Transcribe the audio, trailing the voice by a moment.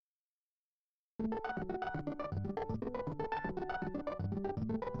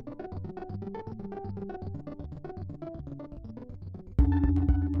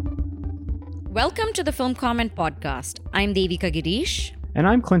Welcome to the Film Comment Podcast. I'm Devika Girish. And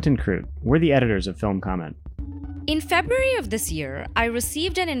I'm Clinton Crute. We're the editors of Film Comment. In February of this year, I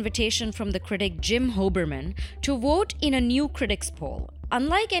received an invitation from the critic Jim Hoberman to vote in a new critics poll,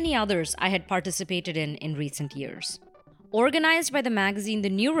 unlike any others I had participated in recent years. Organized by the magazine The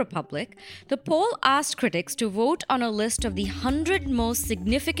New Republic, the poll asked critics to vote on a list of the 100 most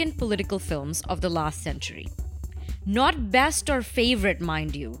significant political films of the last century. Not best or favorite,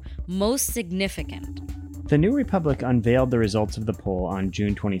 mind you, most significant. The New Republic unveiled the results of the poll on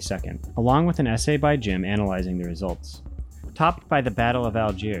June 22nd, along with an essay by Jim analyzing the results. Topped by the Battle of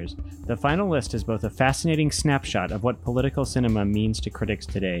Algiers, the final list is both a fascinating snapshot of what political cinema means to critics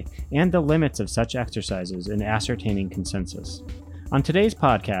today and the limits of such exercises in ascertaining consensus. On today's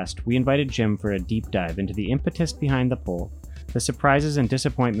podcast, we invited Jim for a deep dive into the impetus behind the poll, the surprises and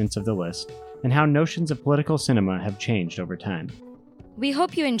disappointments of the list, and how notions of political cinema have changed over time. We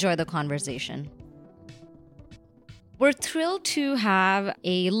hope you enjoy the conversation. We're thrilled to have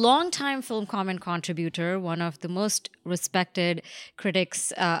a longtime film comment contributor, one of the most respected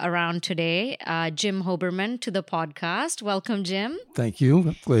critics around today, Jim Hoberman, to the podcast. Welcome, Jim. Thank you.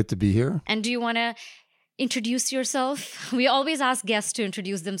 I'm glad to be here. And do you want to introduce yourself? We always ask guests to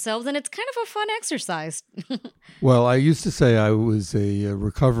introduce themselves, and it's kind of a fun exercise. Well, I used to say I was a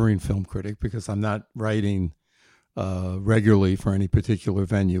recovering film critic because I'm not writing regularly for any particular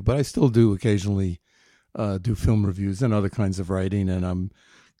venue, but I still do occasionally do film reviews and other kinds of writing, and I'm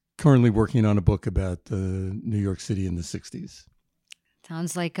currently working on a book about New York City in the 60s.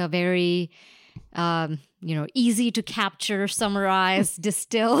 Sounds like a very, easy to capture, summarize,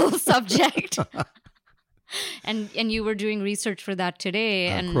 distill subject. And you were doing research for that today.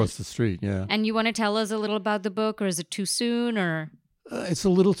 Across the street, yeah. And you want to tell us a little about the book, or is it too soon, or...? It's a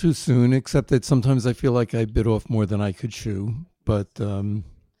little too soon, except that sometimes I feel like I bit off more than I could chew. But, so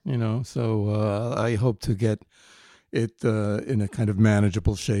I hope to get it in a kind of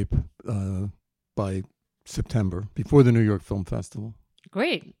manageable shape by September, before the New York Film Festival.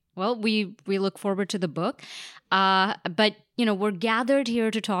 Great. Well, we look forward to the book. But, we're gathered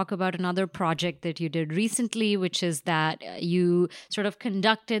here to talk about another project that you did recently, which is that you sort of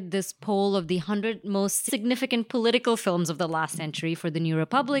conducted this poll of the 100 most significant political films of the last century for the New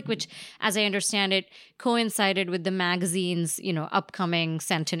Republic, which, as I understand it, coincided with the magazine's, upcoming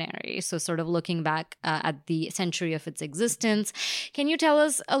centenary. So sort of looking back at the century of its existence. Can you tell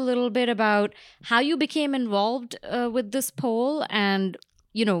us a little bit about how you became involved with this poll and,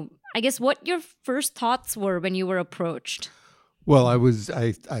 I guess what your first thoughts were when you were approached? Well, I was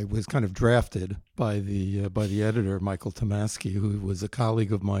kind of drafted by the editor, Michael Tomasky, who was a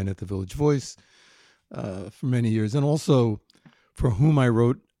colleague of mine at the Village Voice for many years, and also for whom I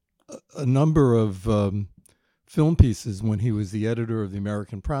wrote a number of film pieces when he was the editor of the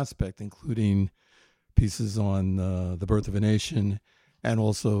American Prospect, including pieces on the birth of a nation and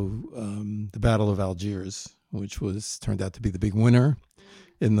also the Battle of Algiers, which turned out to be the big winner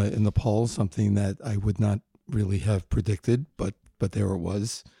in the poll, something that I would not really have predicted, but there it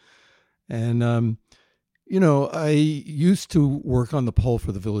was. And I used to work on the poll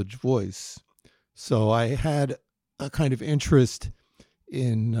for the Village Voice, so I had a kind of interest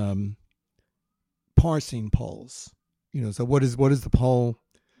in parsing polls. So what does the poll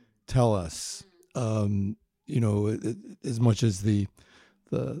tell us? As much as the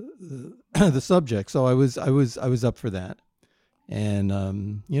subject. So I was up for that. And,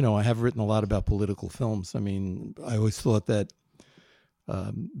 I have written a lot about political films. I mean, I always thought that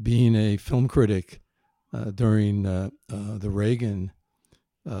being a film critic during the Reagan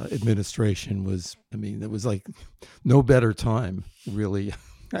administration there was like no better time, really.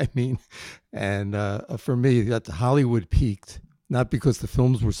 And for me, that Hollywood peaked, not because the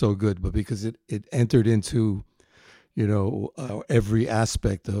films were so good, but because it entered into, every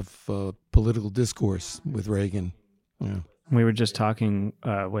aspect of political discourse with Reagan. Yeah. We were just talking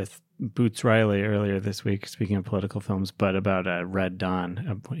with Boots Riley earlier this week, speaking of political films, but about Red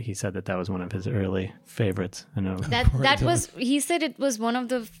Dawn. He said that was one of his early favorites. I know he said it was one of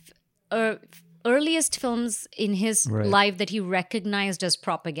the earliest films in his life that he recognized as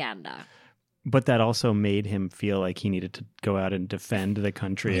propaganda. But that also made him feel like he needed to go out and defend the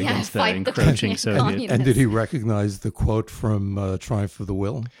country against the encroaching Soviet. And did he recognize the quote from Triumph of the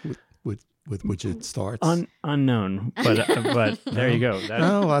Will? With which it starts? Unknown, but there you go.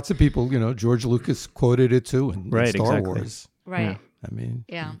 Lots of people, George Lucas quoted it too in Star Wars. Right.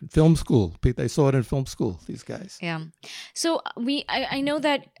 Yeah. Film school. They saw it in film school, these guys. Yeah. So I know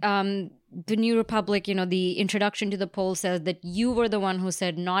that the New Republic, the introduction to the poll says that you were the one who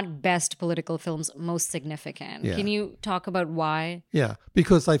said not best political films, most significant. Yeah. Can you talk about why? Yeah,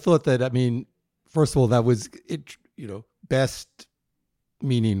 because I thought that, first of all, that was it. Best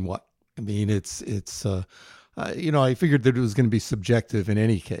meaning what? I mean, it's I figured that it was going to be subjective in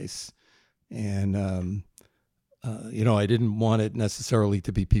any case, and I didn't want it necessarily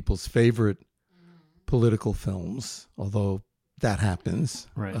to be people's favorite political films, although that happens.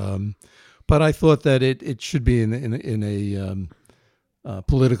 Right. But I thought that it should be in a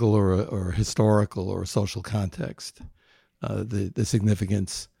political or a historical or a social context, the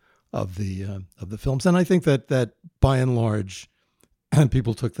significance of the films, and I think that by and large,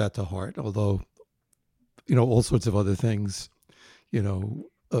 people took that to heart. Although, all sorts of other things,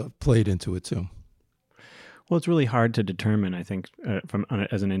 played into it too. Well, it's really hard to determine, I think,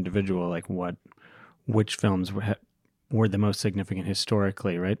 as an individual, like which films were the most significant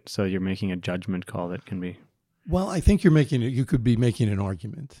historically, right? So you're making a judgment call that can be. Well, I think you could be making an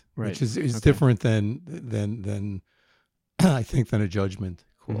argument, right, which is okay, different than I think than a judgment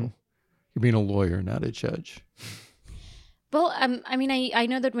call. Mm-hmm. You're being a lawyer, not a judge. Well, I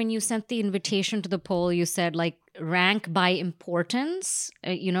know that when you sent the invitation to the poll, you said like rank by importance,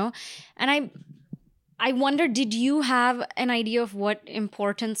 and I wonder, did you have an idea of what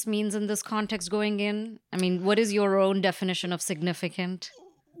importance means in this context going in? I mean, what is your own definition of significant?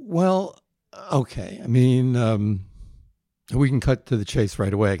 Well, okay. We can cut to the chase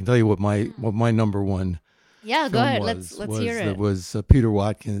right away. I can tell you what my number one. Yeah, go ahead. Let's hear it. It was Peter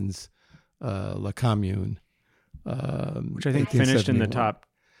Watkins' La Commune, which I think finished in the top.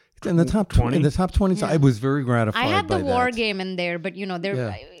 In the top 20. In the top 20, yeah. I was very gratified. I had the by War that. Game in there, but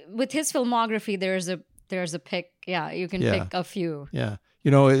with his filmography, there's a pick. Yeah, you can pick a few. Yeah,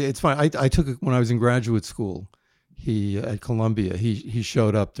 it's fine. I took it when I was in graduate school. He at Columbia. He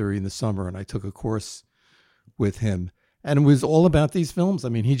showed up during the summer, and I took a course with him. And it was all about these films. I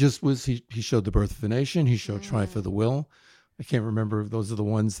mean, he showed The Birth of a Nation. He showed Triumph of the Will. I can't remember if those are the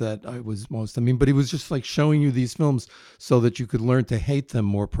ones that I was most, but he was just like showing you these films so that you could learn to hate them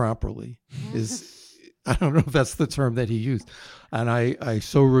more properly. I don't know if that's the term that he used. And I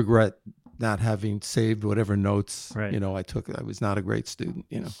so regret not having saved whatever notes, right. I took. I was not a great student,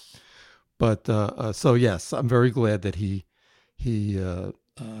 But so yes, I'm very glad that he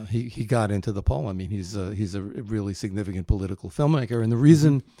got into the poll. I mean, he's a really significant political filmmaker, and the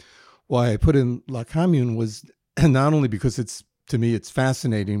reason why I put in La Commune was not only because to me it's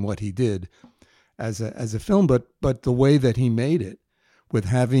fascinating what he did as a film, but the way that he made it, with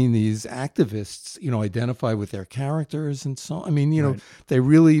having these activists, identify with their characters and so. I mean, right. They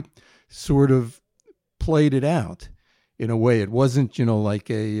really sort of played it out in a way. It wasn't, like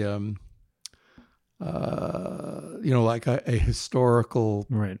a. Like a historical,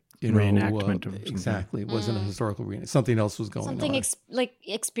 right? Reenactment of exactly. It wasn't a historical reenactment. Something else was going on. Something like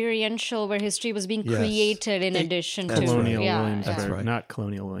experiential, where history was being created in addition to Colonial right. Williamsburg, That's right. Not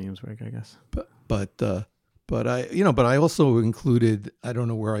Colonial Williamsburg, I guess. But I also included. I don't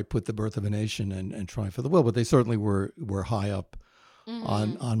know where I put The Birth of a Nation and Triumph of the Will, but they certainly were high up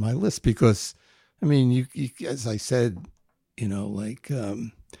on my list because, you as I said,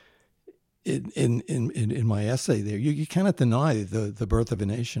 in my essay there, you cannot deny the Birth of a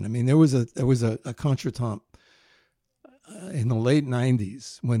Nation. I mean, there was a contretemps in the late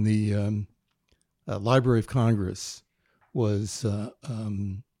 90s when the Library of Congress was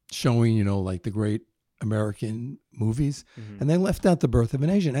showing, like the great American movies, and they left out The Birth of a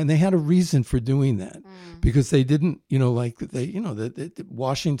Nation, and they had a reason for doing that because they didn't,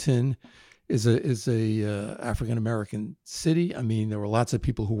 Washington is a African American city. I mean, there were lots of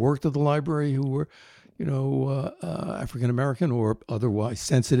people who worked at the library who were, African American or otherwise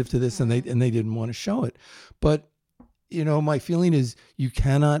sensitive to this, and they didn't want to show it. But my feeling is you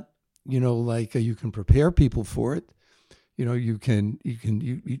cannot, you can prepare people for it. You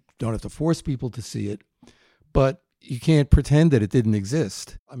don't have to force people to see it, but you can't pretend that it didn't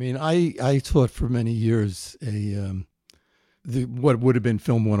exist. I mean, I taught for many years what would have been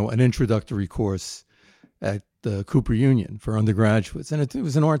Film 101, an introductory course at the Cooper Union for undergraduates, and it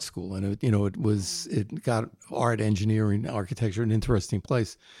was an art school, and it got art, engineering, architecture, an interesting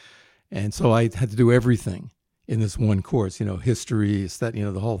place, and so I had to do everything in this one course, history,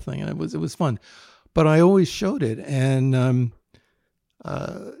 the whole thing, and it was fun, but I always showed it, and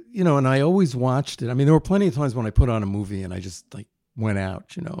and I always watched it. I mean, there were plenty of times when I put on a movie and I just went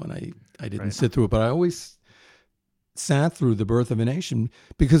out, and I didn't sit through it, but I always sat through The Birth of a Nation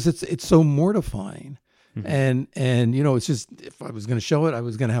because it's so mortifying. And it's just, if I was going to show it, I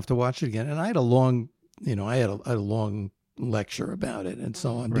was going to have to watch it again. And I had a long, lecture about it and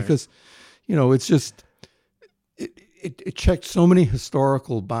so on, Right. because, it's just, it checked so many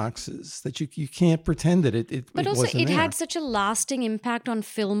historical boxes that you can't pretend that it But also, wasn't it there. had such a lasting impact on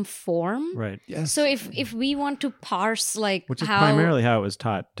film form. Right. Yes. So if we want to parse Which is how primarily how it was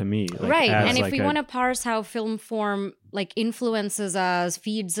taught to me. right, as and if like we want to parse how film form influences us,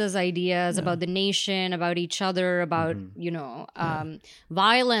 feeds us ideas about the nation, about each other, about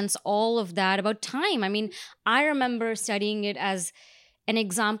violence, all of that, about time. I mean, I remember studying it as an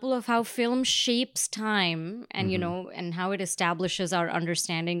example of how film shapes time, and and how it establishes our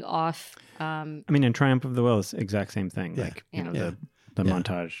understanding of. in Triumph of the Will, it's the exact same thing. Yeah. The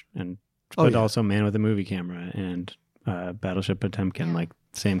montage, and Oh, but yeah. also Man with a Movie Camera and Battleship Potemkin,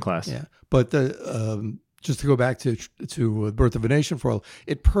 same class. Yeah, but just to go back to Birth of a Nation for all,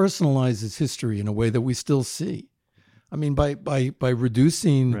 it personalizes history in a way that we still see. I mean, by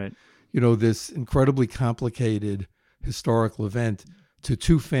reducing, Right. This incredibly complicated historical event to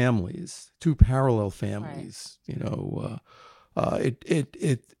two parallel families.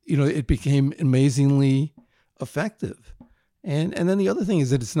 It became amazingly effective. And then the other thing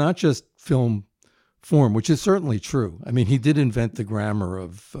is that it's not just film form, which is certainly true. I mean, he did invent the grammar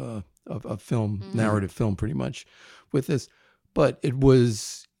of film, narrative film, pretty much with this. But it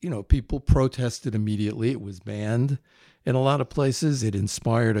was, people protested immediately. It was banned in a lot of places. It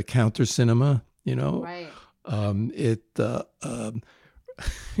inspired a counter cinema. Right. It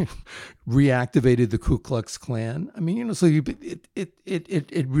reactivated the Ku Klux Klan. I mean, so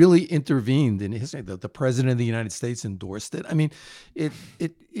it really intervened in history. The president of the United States endorsed it. I mean, it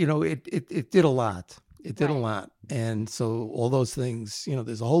did a lot. It did a lot. And so all those things,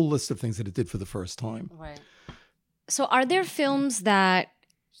 there's a whole list of things that it did for the first time. Right. So are there films that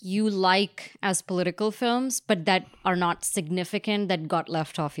you like as political films, but that are not significant, that got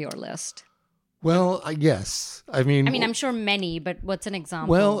left off your list? Well, yes. I mean, I'm sure many, but what's an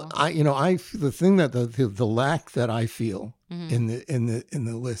example? Well, the thing that the lack that I feel in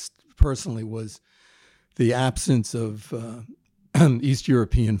the list personally was the absence of East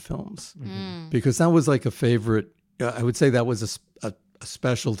European films, because that was like a favorite. I would say that was a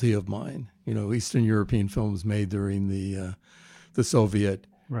specialty of mine. Eastern European films made during the Soviet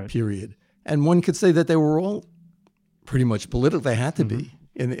period, and one could say that they were all pretty much political. They had to be.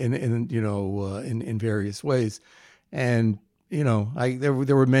 In various ways, and there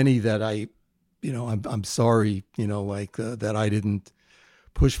were many that I'm sorry that I didn't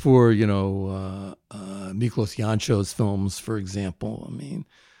push for Miklos Jancho's films, for example. I mean,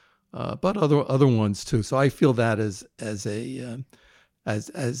 but other ones too. So I feel that as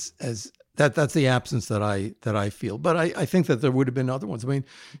that's the absence that I feel. But I think that there would have been other ones. I mean,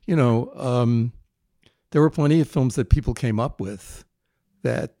 there were plenty of films that people came up with.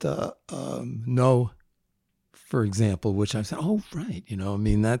 That No, for example, which I said, oh right,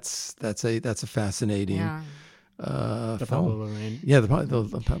 that's a fascinating The film. Pablo Larraín. Yeah, the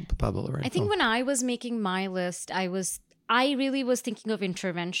Pablo Larraín. I think when I was making my list, I really was thinking of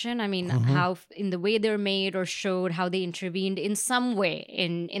intervention. I mean, how in the way they're made or showed how they intervened in some way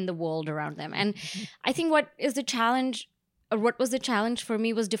in the world around them. And I think what was the challenge for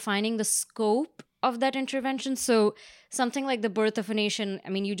me was defining the scope of that intervention. So something like The Birth of a Nation, I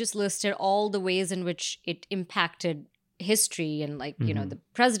mean, you just listed all the ways in which it impacted history, and the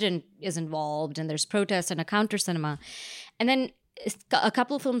president is involved, and there's protests and a counter cinema. And then a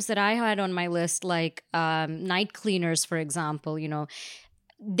couple of films that I had on my list, like Night Cleaners, for example,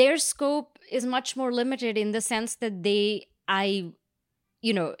 their scope is much more limited in the sense that the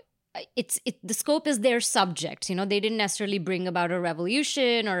scope is their subject. They didn't necessarily bring about a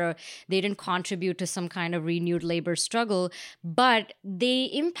revolution, or they didn't contribute to some kind of renewed labor struggle, but they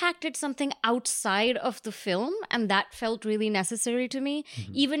impacted something outside of the film, and that felt really necessary to me,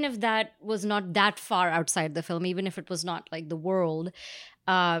 even if that was not that far outside the film, even if it was not like the world.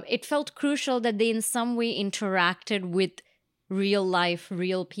 It felt crucial that they in some way interacted with real life,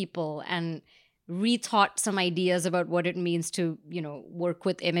 real people, and rethought some ideas about what it means to, work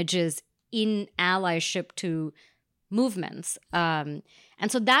with images in allyship to movements. And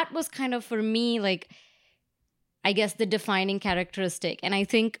so that was kind of, for me, I guess, the defining characteristic. And I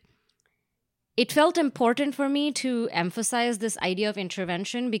think it felt important for me to emphasize this idea of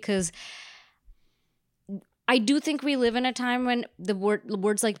intervention, because I do think we live in a time when the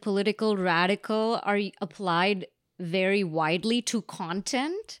words like political, radical are applied very widely to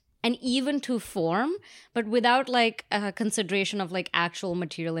content and even to form, but without a consideration of actual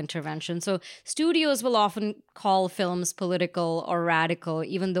material intervention. So studios will often call films political or radical,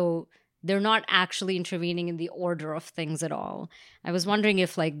 even though they're not actually intervening in the order of things at all. I was wondering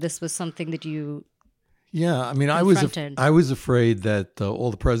if this was something that you Yeah, I mean, confronted. I was afraid that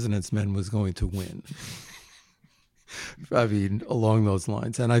All the President's Men was going to win. I mean, along those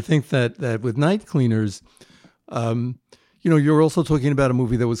lines. And I think that with Night Cleaners, you're also talking about a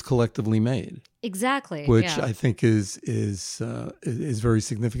movie that was collectively made. Exactly. Which I think is very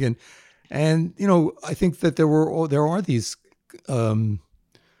significant. And, I think that there are these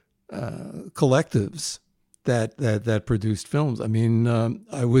collectives that produced films. I mean,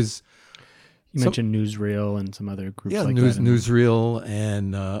 You mentioned Newsreel and some other groups like that. Newsreel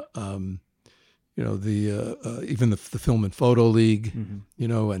and even the Film and Photo League, and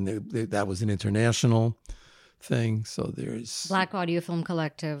that was an international thing. So there's Black Audio Film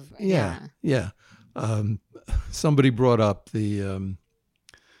Collective. Yeah. Somebody brought up the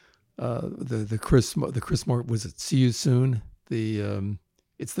Chris Mark, was it See You Soon? He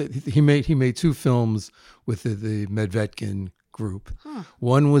made two films with the Medvedkin group. Huh.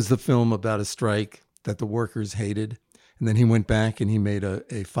 One was the film about a strike that the workers hated, and then he went back and he made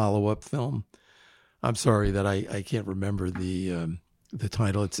a follow-up film. I'm sorry that I can't remember the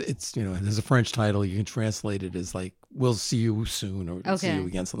title. It's there's a French title. You can translate it as like "We'll see you soon" or "We'll see you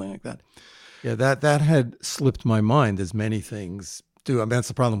again," something like that. Yeah, that had slipped my mind, as many things do. I mean, that's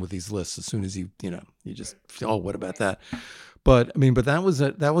the problem with these lists. As soon as you just what about that? But I mean, that was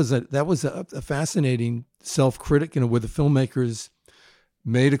a fascinating self-critic, where the filmmakers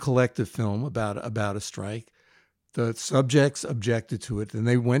made a collective film about a strike. The subjects objected to it, and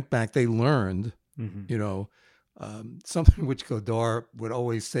they went back. They learned, something which Godard would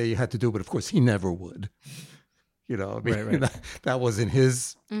always say you had to do, but of course he never would. Right. That wasn't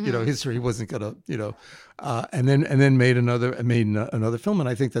his, history. He wasn't gonna, and then made another film, and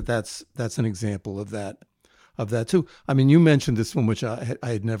I think that's an example of that too. I mean, you mentioned this film, which I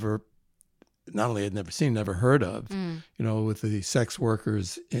had never, not only had never seen, never heard of, with the sex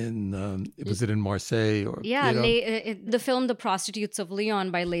workers was it in Marseille or the film The Prostitutes of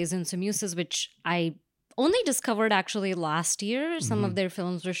Lyon by Les Insoumises, which I only discovered actually last year. Some of their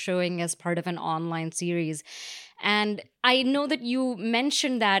films were showing as part of an online series. And I know that you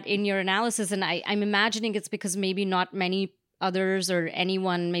mentioned that in your analysis, and I'm imagining it's because maybe not many others or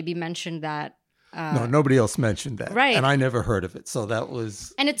anyone maybe mentioned that. No, nobody else mentioned that. Right. And I never heard of it. So that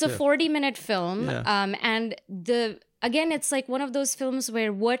was... And it's a 40-minute film. Yeah. And again, it's like one of those films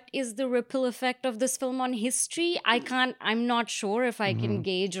where what is the ripple effect of this film on history? I'm not sure if I can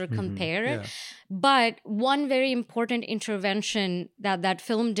gauge or compare it. Yeah. But one very important intervention that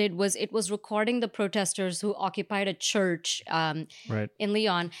film did was it was recording the protesters who occupied a church in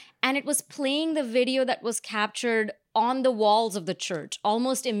Lyon. And it was playing the video that was captured on the walls of the church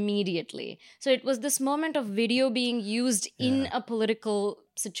almost immediately. So it was this moment of video being used in a political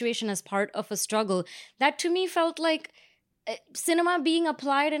situation as part of a struggle that to me felt like cinema being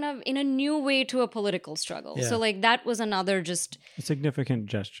applied in a new way to a political struggle. So like that was another just a significant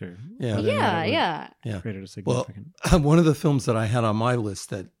gesture. Yeah. Created a significant. Well, one of the films that I had on my list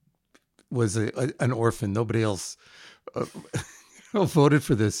that was an orphan, nobody else voted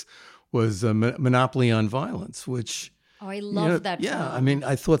for this, was Monopoly on Violence, which... Oh, I love that film. I mean,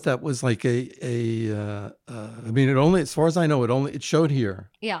 I thought that was like it only, as far as I know, it showed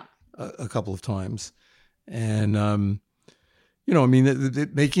here a couple of times. And, making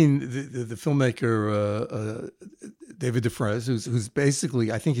the filmmaker, David Dufresne, who's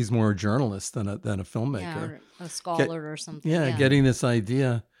basically, I think he's more a journalist than a filmmaker. Yeah, or a scholar or something. Getting this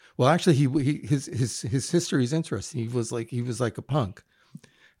idea. Well, actually, his history is interesting. He was like a punk.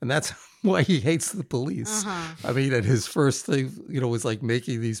 And that's why he hates the police. I mean, at his first thing, was like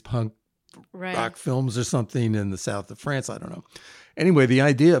making these punk rock films or something in the south of France. I don't know. Anyway, the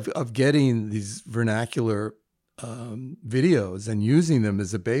idea of getting these vernacular videos and using them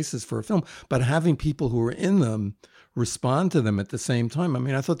as a basis for a film, but having people who are in them respond to them at the same time. I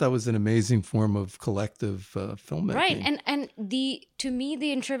mean, I thought that was an amazing form of collective filmmaking. Right. And to me,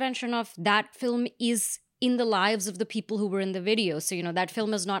 the intervention of that film is in the lives of the people who were in the video. So, that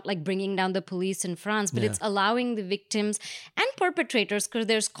film is not like bringing down the police in France, but it's allowing the victims and perpetrators, because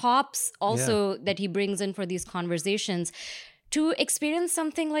there's cops also that he brings in for these conversations, to experience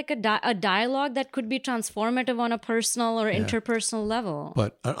something like a dialogue that could be transformative on a personal or interpersonal level.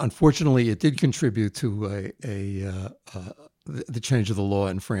 But unfortunately, it did contribute to the change of the law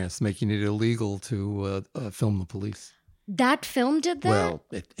in France, making it illegal to film the police. That film did that? Well,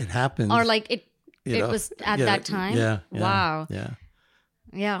 it happened. Or like it was at that time? Yeah. Wow. Yeah.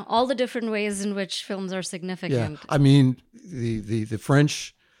 Yeah, all the different ways in which films are significant. Yeah. I mean, the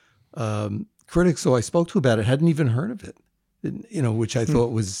French critics who I spoke to about it hadn't even heard of it. which I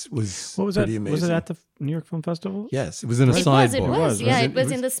thought was What was pretty that? amazing. Was it at the New York Film Festival? Yes, it was in a It sidebar. was. Yeah, it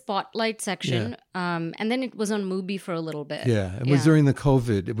was It in the spotlight section. And then it was on Mubi for a little bit. Yeah, it was during the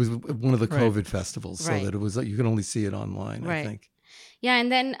COVID. It was one of the Right. COVID festivals, so that it was you could only see it online. Right. I think. Yeah,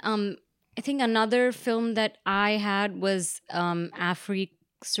 and then I think another film that I had was Afrique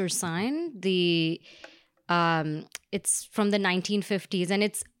sur Seine. It's from the 1950s, and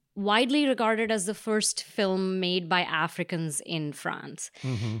it's widely regarded as the first film made by Africans in France.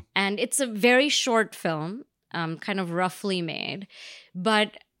 Mm-hmm. And it's a very short film, kind of roughly made,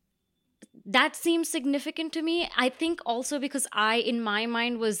 but that seems significant to me. I think also because I, in my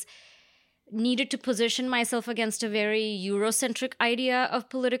mind, was needed to position myself against a very Eurocentric idea of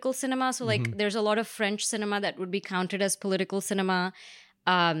political cinema. So like there's a lot of French cinema that would be counted as political cinema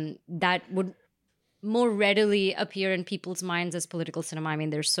that would more readily appear in people's minds as political cinema. I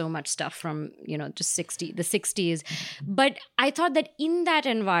mean, there's so much stuff from, just the 60s. But I thought that in that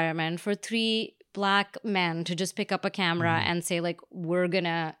environment, for three Black men to just pick up a camera and say, like, we're going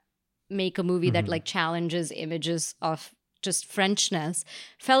to make a movie that, like, challenges images of just Frenchness,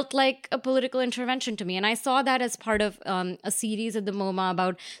 felt like a political intervention to me. And I saw that as part of a series at the MoMA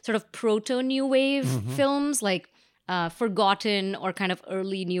about sort of proto-New Wave films, like forgotten or kind of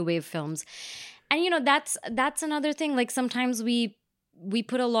early New Wave films. And that's another thing. Like sometimes we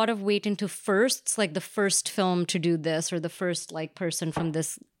put a lot of weight into firsts, like the first film to do this or the first like person from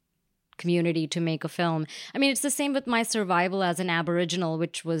this community to make a film. I mean, it's the same with My Survival as an Aboriginal,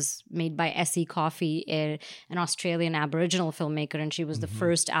 which was made by Essie Coffey, an Australian Aboriginal filmmaker, and she was the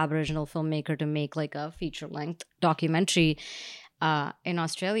first Aboriginal filmmaker to make like a feature-length documentary in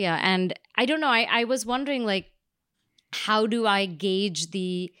Australia. And I don't know, I was wondering, like, how do I gauge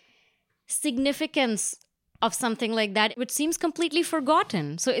the significance of something like that, which seems completely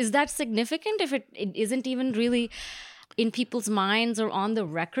forgotten? So is that significant if it isn't even really in people's minds or on the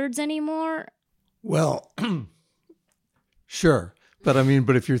records anymore? Well, sure, but I mean,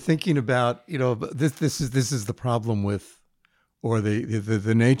 if you're thinking about, this is the problem with, or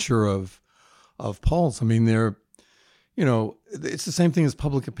the nature of polls. I mean, it's the same thing as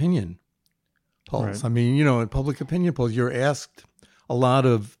public opinion polls. Right. I mean, in public opinion polls, you're asked a lot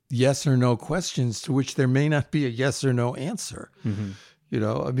of yes or no questions to which there may not be a yes or no answer.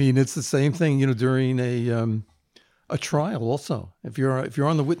 I mean, it's the same thing, during a trial also. If you're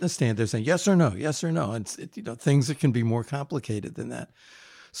on the witness stand, they're saying yes or no, yes or no. And things that can be more complicated than that.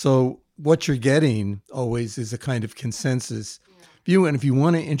 So what you're getting always is a kind of consensus view. And if you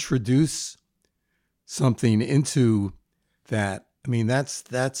want to introduce something into that, I mean,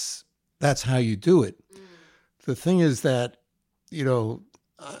 that's how you do it. The thing is that,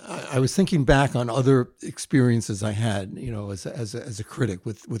 I was thinking back on other experiences I had, as a critic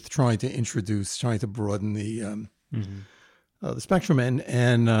with trying to broaden the spectrum,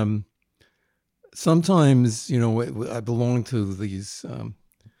 and sometimes, I belong to these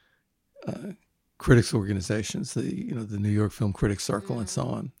critics organizations, the New York Film Critics Circle and so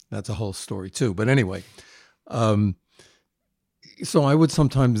on. That's a whole story too. But anyway, so I would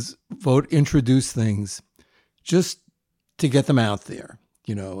sometimes introduce things just to get them out there,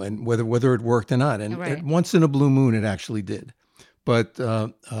 and whether it worked or not. And once in a blue moon, it actually did. But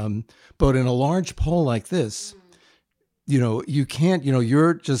in a large poll like this, you can't,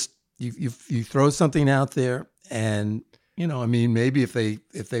 you're just, you throw something out there, and, I mean, maybe if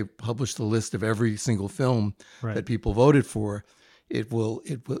they publish the list of every single film that people voted for, it will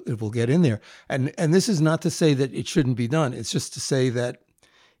get in there. And this is not to say that it shouldn't be done. It's just to say that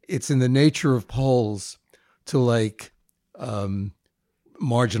it's in the nature of polls to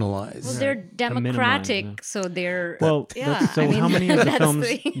marginalize. Well, they're democratic, so they're... Well, how many of the films,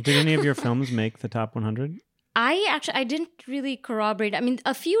 did any of your films make the top 100? I didn't really corroborate. I mean,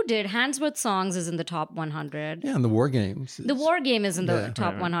 a few did. Handsworth Songs is in the top 100. Yeah, and the War Games. The War Game is in the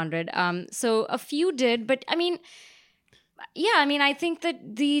top 100. So a few did, but I mean, I think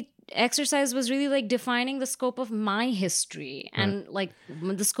that the exercise was really like defining the scope of my history and like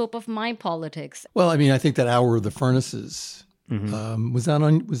the scope of my politics. Well, I mean, I think that Hour of the Furnaces was that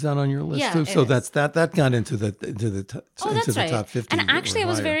on your list too? So that got into the top 50. And actually, I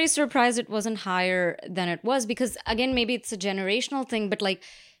was very surprised it wasn't higher than it was, because again, maybe it's a generational thing, but like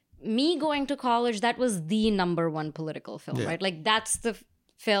me going to college, that was the number one political film, right? Like that's the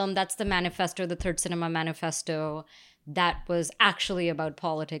film, that's the manifesto, the Third Cinema Manifesto. That was actually about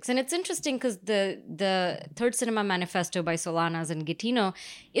politics. And it's interesting because the Third Cinema Manifesto by Solanas and Gittino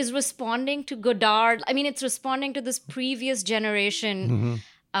is responding to Godard. I mean, it's responding to this previous generation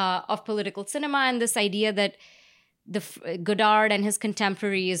of political cinema and this idea that Godard and his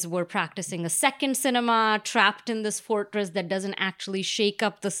contemporaries were practicing a second cinema, trapped in this fortress that doesn't actually shake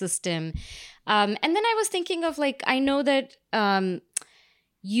up the system. And then I was thinking of like, I know that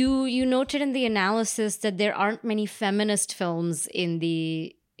you noted in the analysis that there aren't many feminist films in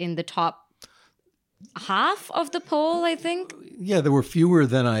the top half of the poll, I think. Yeah, there were fewer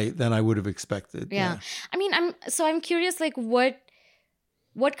than I would have expected. Yeah. I mean, I'm curious, like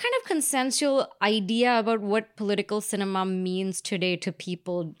what kind of consensual idea about what political cinema means today to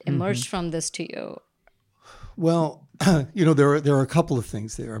people emerged from this to you? Well, there are a couple of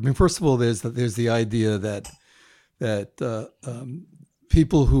things there. I mean, first of all, there's the idea that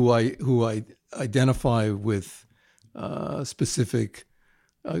people who identify with specific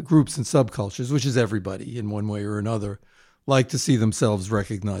groups and subcultures, which is everybody in one way or another, like to see themselves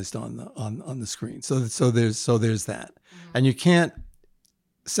recognized on the screen. So there's that, and you can't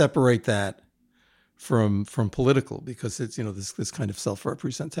separate that from political, because it's this kind of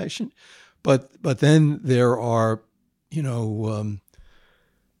self-representation. But then there are the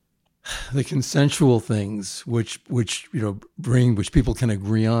consensual things which people can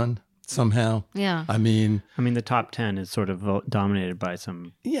agree on somehow. Yeah. I mean, the top 10 is sort of dominated by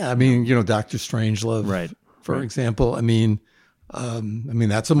some. Yeah, Dr. Strangelove, right? For example, I mean,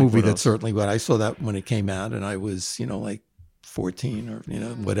 that's a movie that certainly. But I saw that when it came out, and I was like 14 or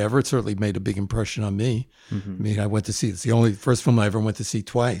whatever. It certainly made a big impression on me. Mm-hmm. I mean, I went to see. It's the first film I ever went to see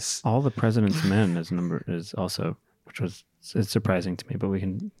twice. All the President's Men is also, which was surprising to me, but we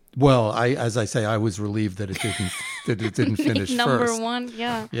can. Well, as I say, I was relieved that it didn't finish number first. one.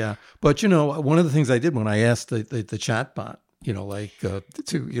 Yeah. Yeah, but one of the things I did when I asked the chat bot, and it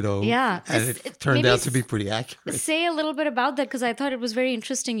turned out to be pretty accurate. Say a little bit about that, because I thought it was very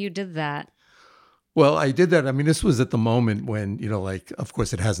interesting you did that. Well, I did that. I mean, this was at the moment when, of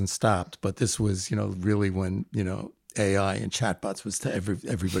course it hasn't stopped, but this was, really when, AI and chatbots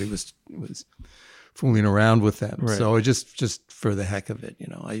everybody was fooling around with them. Right. So I just for the heck of it,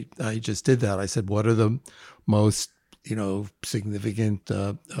 I just did that. I said, what are the most, significant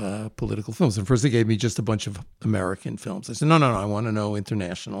political films? And first they gave me just a bunch of American films. I said, no, I want to know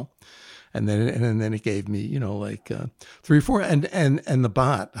international. And then it gave me, 3 or 4, and the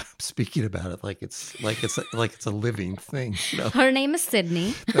bot, I'm speaking about it like it's a living thing. Her name is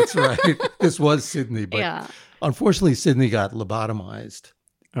Sydney. That's right. This was Sydney, but unfortunately, Sydney got lobotomized.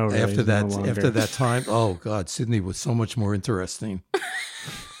 Oh, really? After that time. Oh God, Sydney was so much more interesting.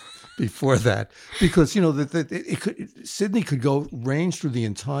 Before that, because Sydney could go range through the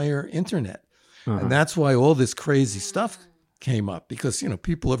entire internet, and that's why all this crazy stuff came up, because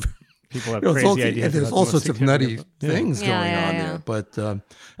people have crazy ideas. There's all sorts of nutty things going on there. But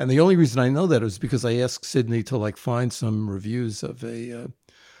and the only reason I know that is because I asked Sydney to find some reviews of a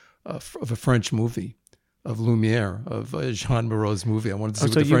French movie, of Lumiere, of Jean Moreau's movie. I wanted to see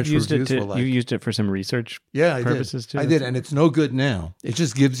what the French reviews were like. You used it for some research purposes too? I did, and it's no good now. It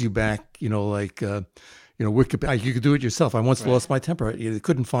just gives you back, Wikipedia. You could do it yourself. I once lost my temper. I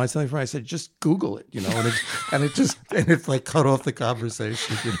couldn't find something for it. I said, just Google it, and it's like cut off the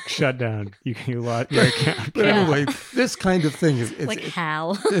conversation. Shut down. You lost your account. But anyway, this kind of thing is like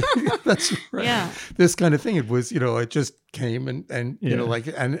Hal. That's right. Yeah. This kind of thing. It was, it just came and and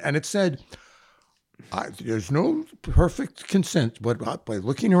it said, there's no perfect consent, but by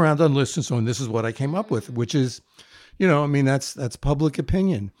looking around on lists and so on, this is what I came up with, which is, that's public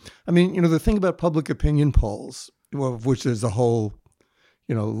opinion. I mean, the thing about public opinion polls, of which there's a whole,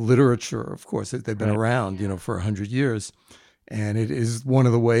 literature, of course, they've been around, for 100 years. And it is one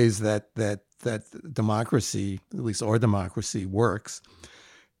of the ways that democracy, at least our democracy, works,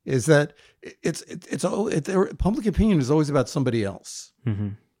 is that public opinion is always about somebody else. Mm-hmm.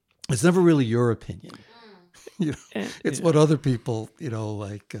 It's never really your opinion. It's what other people,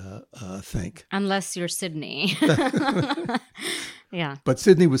 think. Unless you're Sydney. Yeah. But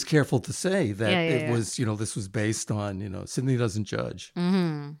Sydney was careful to say that it was, this was based on, Sydney doesn't judge.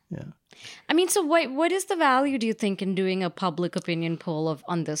 Mm-hmm. Yeah. I mean, so what is the value, do you think, in doing a public opinion poll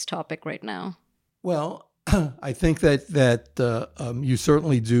on this topic right now? Well, I think that you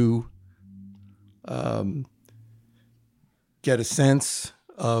certainly do get a sense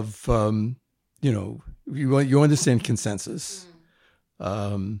of, you understand consensus.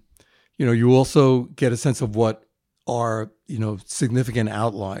 You also get a sense of what are, significant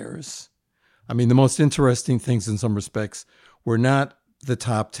outliers. I mean, the most interesting things in some respects were not the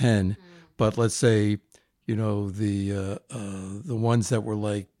top 10, but let's say, the ones that were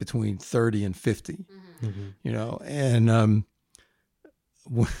like between 30 and 50, and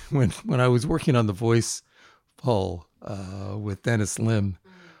when I was working on the Voice poll with Dennis Lim,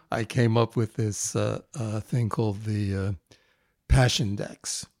 I came up with this thing called the Passion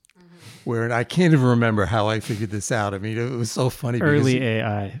Index, where I can't even remember how I figured this out. I mean, it was so funny. Early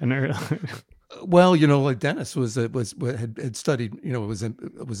AI. Well, like Dennis had studied.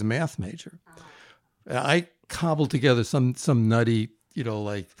 Was a math major. I cobbled together some nutty,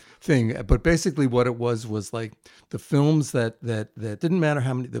 like thing. But basically, what it was like the films that didn't matter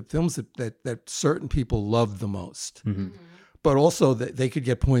how many, the films that certain people loved the most, but also that they could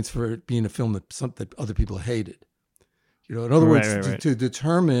get points for it being a film that other people hated. In other words, to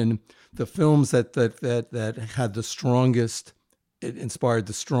determine the films that had the strongest, it inspired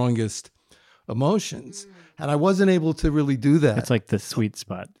the strongest emotions, and I wasn't able to really do that. It's like the sweet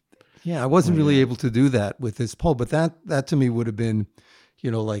spot. Yeah, I wasn't really able to do that with this poll, but that to me would have been,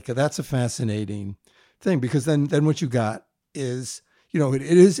 like that's a fascinating thing, because then what you got is, it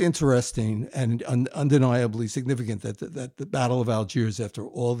is interesting and undeniably significant that the Battle of Algiers, after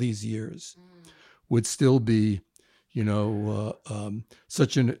all these years, would still be,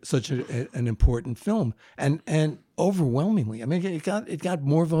 such an important film, and overwhelmingly, I mean, it got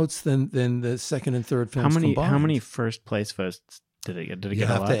more votes than the second and third films combined. How many first place votes did it get? Did it get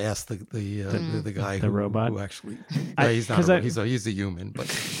a lot? You have to ask the guy the robot who actually. He's not a robot. He's a human,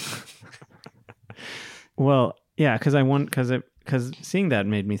 but. Well, yeah, because seeing that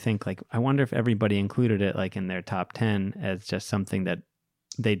made me think, like, I wonder if everybody included it like in their top 10 as just something that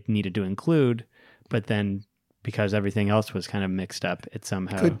they needed to include, but then because everything else was kind of mixed up, it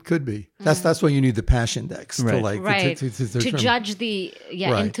somehow could be. That's why you need the Passion Index to judge the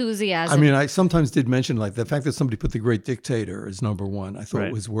enthusiasm. I mean, I sometimes did mention like the fact that somebody put The Great Dictator as number one. I thought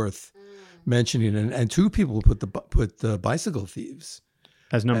it was worth mentioning, and two people put the Bicycle Thieves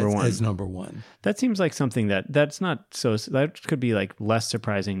as number one. As number one. That seems like something that's not so. That could be like less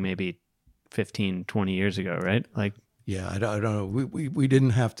surprising, maybe 15, 20 years ago, right? Like. Yeah, I don't know. We didn't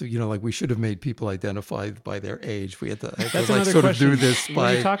have to, like we should have made people identify by their age. We had to like sort of do this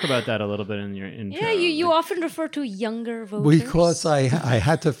by. You talk about that a little bit in your intro. Yeah, you often refer to younger voters. Because I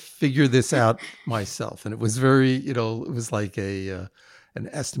had to figure this out myself, and it was very, it was like an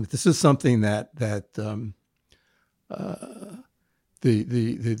estimate. This is something that the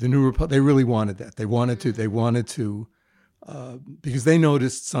New Republic, they really wanted that. They wanted to because they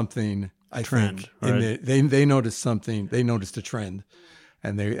noticed something. I think they noticed something. They noticed a trend,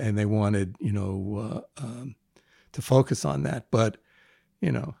 and they wanted to focus on that. But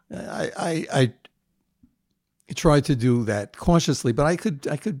I tried to do that cautiously, but I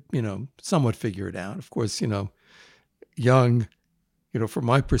could somewhat figure it out. Of course, young, from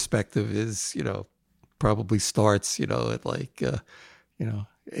my perspective, is probably starts at like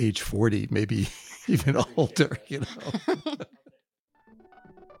age 40, maybe even older.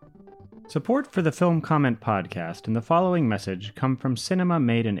 Support for the Film Comment podcast and the following message come from Cinema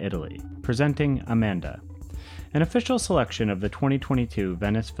Made in Italy, presenting Amanda. An official selection of the 2022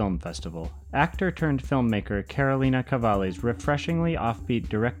 Venice Film Festival, actor-turned-filmmaker Carolina Cavalli's refreshingly offbeat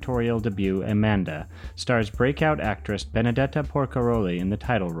directorial debut Amanda stars breakout actress Benedetta Porcaroli in the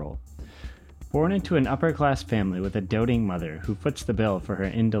title role. Born into an upper-class family with a doting mother who foots the bill for her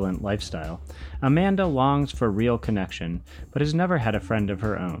indolent lifestyle, Amanda longs for real connection, but has never had a friend of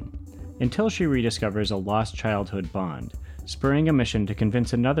her own. Until she rediscovers a lost childhood bond, spurring a mission to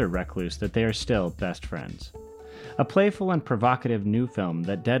convince another recluse that they are still best friends. A playful and provocative new film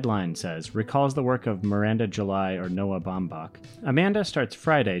that Deadline says recalls the work of Miranda July or Noah Baumbach. Amanda starts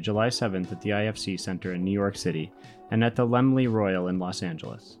Friday, July 7th at the IFC Center in New York City and at the Laemmle Royal in Los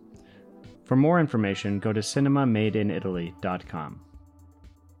Angeles. For more information, go to cinemamadeinitaly.com.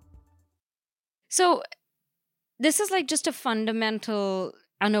 So, this is like just a fundamental,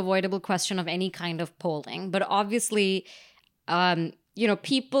 unavoidable question of any kind of polling. But obviously,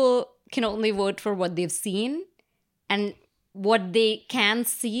 people can only vote for what they've seen. And what they can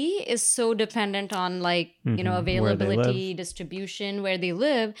see is so dependent on availability, distribution, where they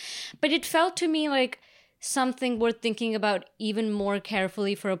live. But it felt to me like something worth thinking about even more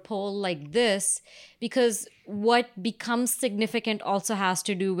carefully for a poll like this, because what becomes significant also has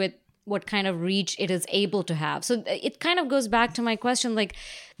to do with what kind of reach it is able to have. So it kind of goes back to my question, like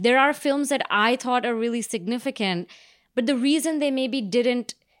there are films that I thought are really significant, but the reason they maybe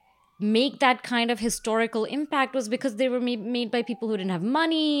didn't make that kind of historical impact was because they were made by people who didn't have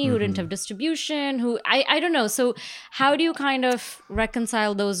money, who didn't have distribution, who I don't know. So how do you kind of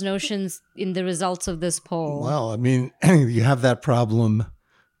reconcile those notions in the results of this poll? Well, I mean, you have that problem,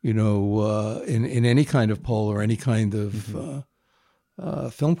 in any kind of poll or any kind of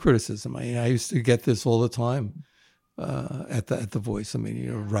film criticism. I used to get this all the time at the Voice. I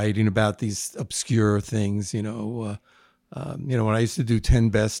mean, writing about these obscure things, When I used to do 10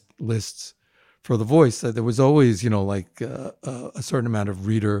 best lists for The Voice, there was always, like a certain amount of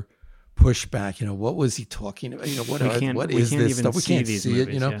reader pushback. What was he talking about? What is this stuff? We can't see it.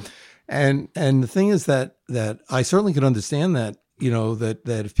 Yeah. And the thing is that I certainly could understand that.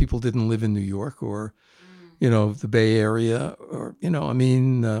 That if people didn't live in New York or the Bay Area or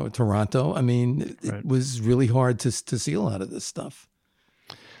Toronto, it was really hard to see a lot of this stuff.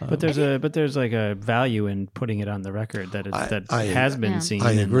 But there's like a value in putting it on the record that has been seen.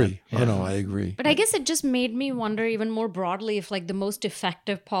 I agree. I agree. But I guess it just made me wonder even more broadly if like the most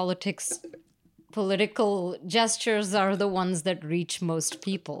effective political gestures are the ones that reach most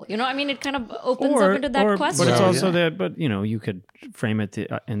people. It kind of opens up into that question. But it's also that. But you could frame it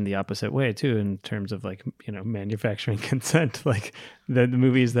in the opposite way too, in terms of like manufacturing consent. Like the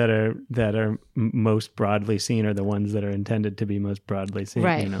movies that are most broadly seen are the ones that are intended to be most broadly seen.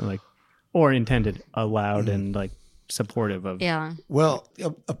 Right. Or intended, allowed, and like supportive of. Yeah. Well,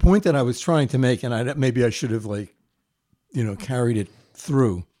 a point that I was trying to make, and maybe I should have carried it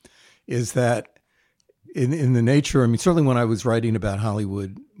through, is that. In the nature, certainly when I was writing about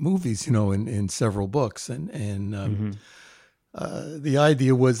Hollywood movies, in several books, and the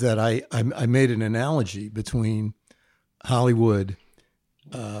idea was that I made an analogy between Hollywood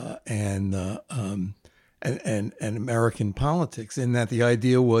and American politics, in that the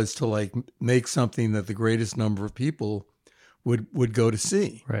idea was to make something that the greatest number of people would go to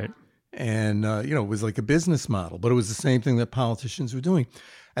see, right? And it was like a business model, but it was the same thing that politicians were doing.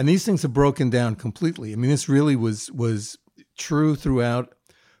 And these things have broken down completely. This really was true throughout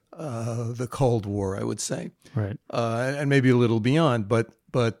the Cold War, I would say, right, and maybe a little beyond. But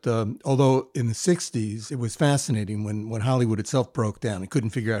although in the '60s it was fascinating when Hollywood itself broke down and couldn't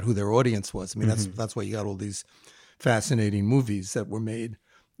figure out who their audience was. That's why you got all these fascinating movies that were made,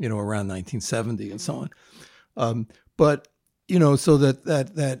 around 1970 and so on. So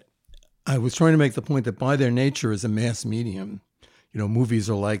that I was trying to make the point that by their nature as a mass medium, movies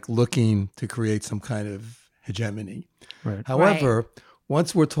are like looking to create some kind of hegemony. Right. However,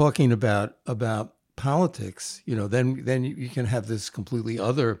 once we're talking about politics, then you can have this completely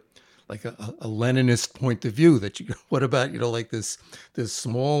other, like a Leninist point of view. What about this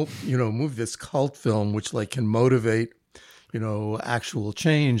small movie, this cult film, which can motivate actual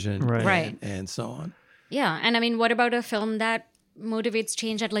change and so on. Yeah, and what about a film that motivates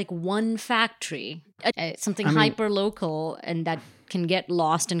change at one factory, something hyper local, and that can get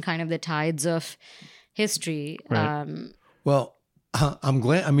lost in kind of the tides of history. Right. Well, I'm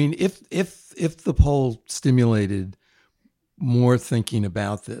glad. If the poll stimulated more thinking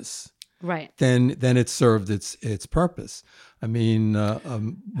about this, right, then it served its purpose.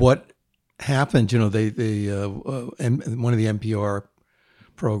 What happened? They one of the NPR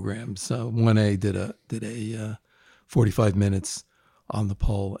programs, 1A did a 45 minutes on the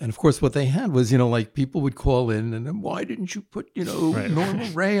poll. And of course, what they had was, people would call in and then, why didn't you put, Norma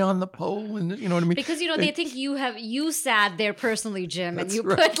Ray on the poll? And you know what I mean? Because, they think you sat there personally, Jim, and you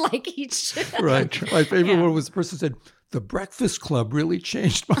right. put each. Right. My favorite one was the person said, The Breakfast Club really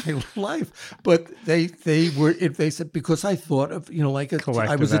changed my life. But they said, because I thought of,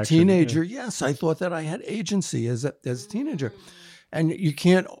 I was a teenager. Yeah. Yes. I thought that I had agency as a teenager. And you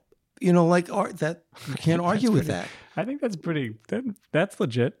can't, you can't argue with that. I think that's pretty. That's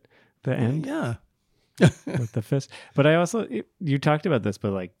legit. The end, yeah, with the fist. But I also you talked about this,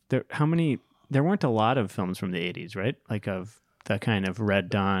 but there weren't a lot of films from the '80s, right? Of the kind of Red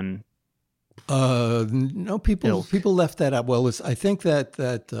Dawn. No, people left that out. Well, I think that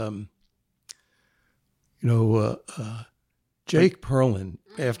Jake Perlin,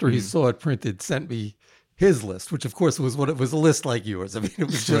 after he saw it printed, sent me his list, which of course was a list like yours. It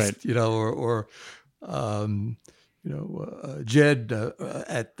was just right. Jed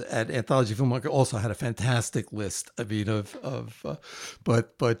at Anthology Film Market also had a fantastic list. But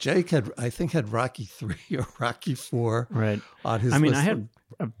Jake had Rocky 3 or Rocky 4 right on his list. I had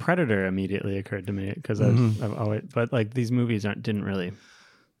a Predator immediately occurred to me because I've always, but these movies didn't really.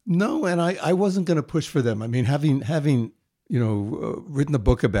 No, and I wasn't going to push for them. Having written a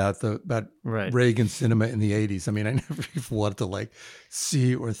book about right. Reagan cinema in the 80s. I never even wanted to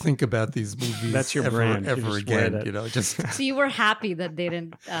see or think about these movies. That's your brand ever again. So you were happy that they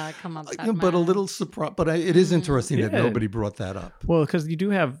didn't come up. But a little surprised. But it is interesting that nobody brought that up. Well, because you do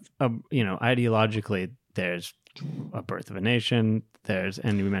have ideologically, there's A Birth of a Nation.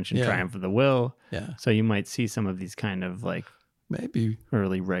 And we mentioned Triumph of the Will. Yeah. So you might see some of these kind of maybe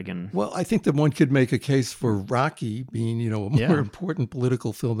early Reagan. Well, I think that one could make a case for Rocky being, a more important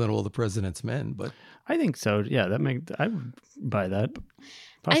political film than All the President's Men. But I think so. Yeah, I would buy that.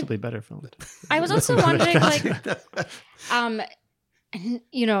 Possibly better filmed. I was also wondering, like,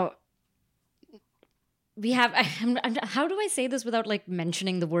 you know, we have, how do I say this without like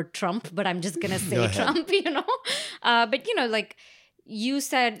mentioning the word Trump, but I'm just going to say Trump, but like you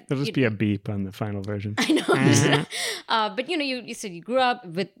said, There'll just be a beep on the final version. I know. But you said you grew up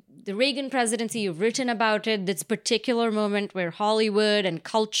with the Reagan presidency. You've written about it, this particular moment where Hollywood and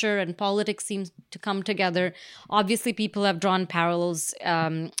culture and politics seems to come together. Obviously, people have drawn parallels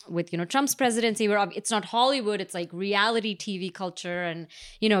with, Trump's presidency, where it's not Hollywood, it's like reality TV culture, and,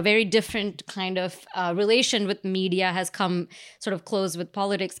 a very different kind of relation with media has come sort of close with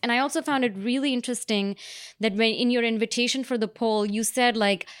politics. And I also found it really interesting that when in your invitation for the poll, you said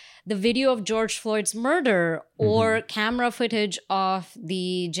like, the video of George Floyd's murder or camera footage of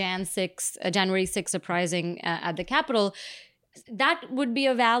the January 6th uprising at the Capitol, that would be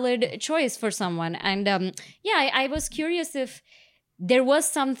a valid choice for someone. And I was curious if there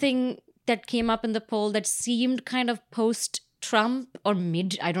was something that came up in the poll that seemed kind of post-Trump or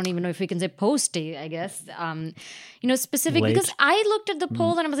I don't even know if we can say post-day, I guess, specific. Late. Because I looked at the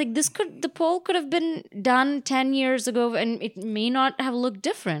poll and I was like, the poll could have been done 10 years ago and it may not have looked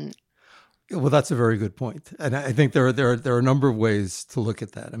different. Well, that's a very good point. And I think there are a number of ways to look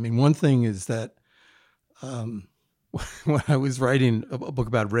at that. I mean, one thing is that when I was writing a book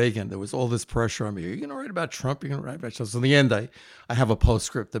about Reagan, there was all this pressure on me. You're going to write about Trump. You're going to write about Trump. So in the end, I have a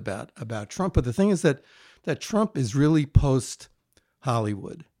postscript about Trump. But the thing is that Trump is really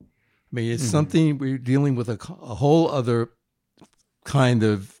post-Hollywood. I mean, it's something we're dealing with a whole other kind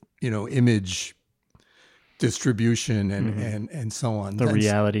of, image distribution and so on. The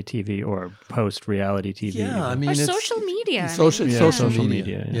reality TV or post-reality TV. Yeah, I mean, or social media. Social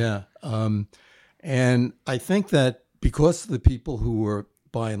media. Yeah. And I think that because the people who were,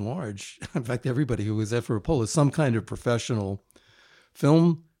 by and large, in fact, everybody who was there for a poll is some kind of professional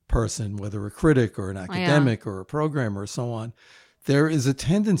film person, whether a critic or an academic or a programmer or so on, there is a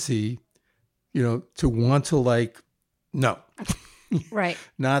tendency, to want to no. Right.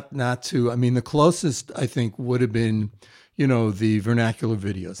 Not to, I mean, the closest I think would have been, the vernacular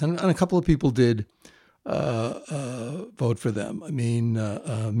videos. And a couple of people did vote for them. I mean,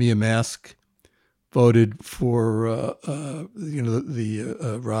 Mia Mask voted for,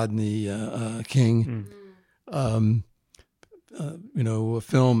 the Rodney King, a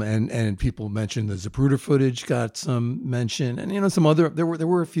film, and people mentioned the Zapruder footage got some mention, and some other. There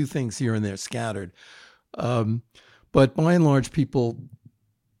were a few things here and there scattered, but by and large, people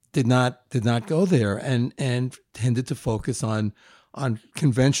did not go there, and tended to focus on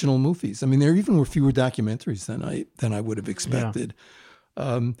conventional movies. I mean, there even were fewer documentaries than I would have expected.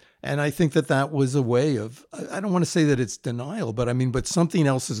 Yeah. And I think that was a way of, I don't want to say that it's denial, but something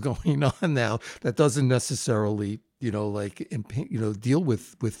else is going on now that doesn't necessarily, deal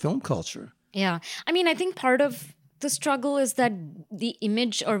with film culture. Yeah. I mean, I think part of the struggle is that the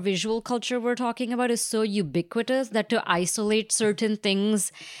image or visual culture we're talking about is so ubiquitous that to isolate certain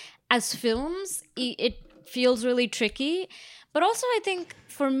things as films, it feels really tricky. But also, I think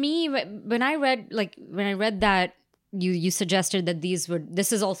for me, when I read that, you suggested that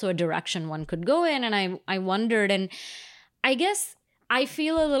this is also a direction one could go in, and I wondered, and I guess I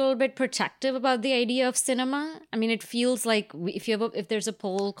feel a little bit protective about the idea of cinema. I mean, it feels like if there's a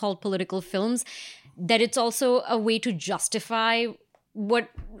poll called political films, that it's also a way to justify what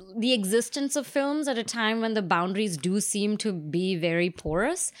the existence of films at a time when the boundaries do seem to be very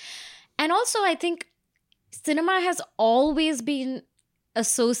porous. And also, I think cinema has always been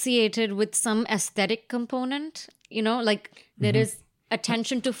associated with some aesthetic component, there is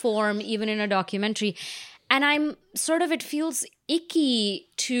attention to form even in a documentary. And I'm it feels icky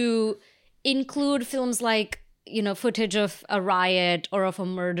to include films like, footage of a riot or of a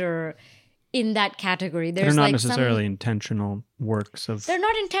murder in that category. They're not necessarily intentional works of... They're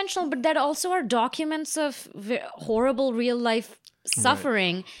not intentional, but that also are documents of horrible real life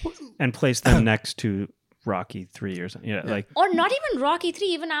suffering. Right. And place them next to Rocky 3 or something. Or not even Rocky 3,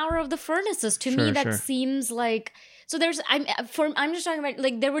 even Hour of the Furnaces. To me, that seems like... So I'm just talking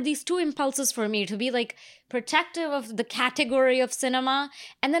about, there were these two impulses for me, to be protective of the category of cinema,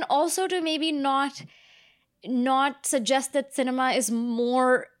 and then also to maybe not suggest that cinema is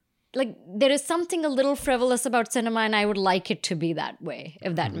more... there is something a little frivolous about cinema, and I would like it to be that way,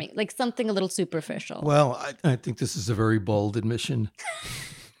 if that makes something a little superficial. Well, I think this is a very bold admission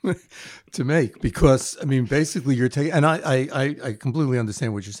to make, because I mean, basically, you're taking, and I completely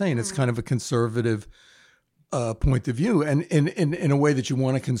understand what you're saying. It's kind of a conservative point of view, and in a way that you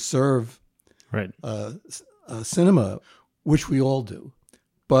want to conserve right cinema, which we all do,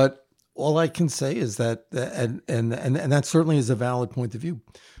 but all I can say is that, and that certainly is a valid point of view,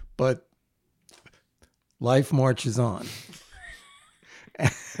 but life marches on.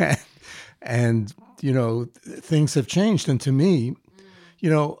 And, things have changed. And to me,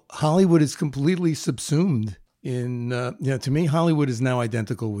 Hollywood is completely subsumed in, to me, Hollywood is now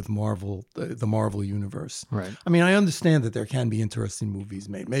identical with Marvel, the Marvel universe. Right. I mean, I understand that there can be interesting movies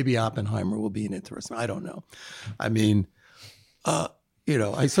made. Maybe Oppenheimer will be an interesting, I don't know. I mean,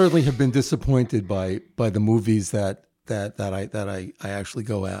 I certainly have been disappointed by the movies that I actually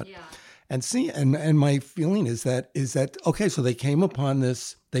go out and see. And my feeling is that okay, so they came upon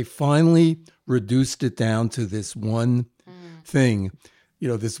this, they finally reduced it down to this one thing,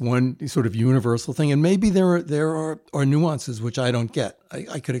 this one sort of universal thing. And maybe there are nuances which I don't get.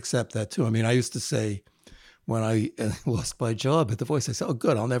 I could accept that too. I mean, I used to say, when I lost my job at The Voice, I said, oh,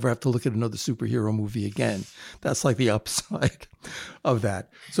 good, I'll never have to look at another superhero movie again. That's like the upside of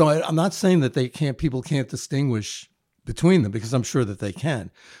that. So I'm not saying that people can't distinguish between them, because I'm sure that they can.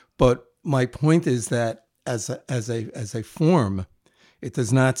 But my point is that as a form, it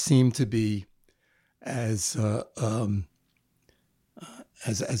does not seem to be as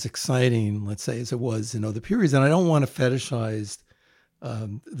exciting, let's say, as it was in other periods. And I don't want to fetishize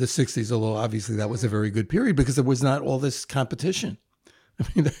the 60s, although obviously that was a very good period because there was not all this competition. I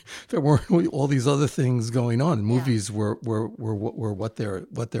mean, there weren't all these other things going on. Movies were what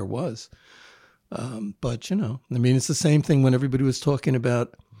there was. But, I mean, it's the same thing when everybody was talking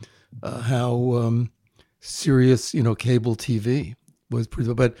about how serious, cable TV was.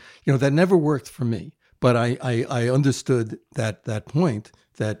 But, that never worked for me. But I understood that point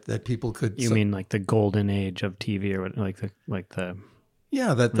that people could. You mean like the golden age of TV, or what, like the.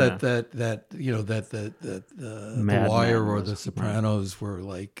 Yeah, the Wire or The Sopranos were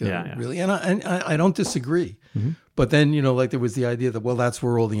like really, and I don't disagree. Mm-hmm. But then there was the idea that that's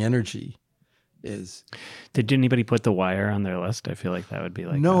where all the energy is. Did anybody put The Wire on their list? I feel like that would be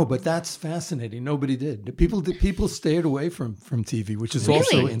like no, but that's fascinating. Nobody did. People stayed away from TV, which is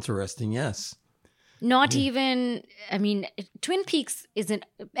also interesting. Yes. Not even, I mean, Twin Peaks isn't,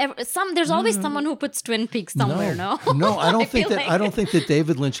 there's always someone who puts Twin Peaks somewhere, no? No, I don't think that, I don't think that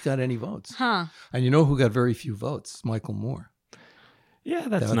David Lynch got any votes. Huh. And who got very few votes? Michael Moore. Yeah,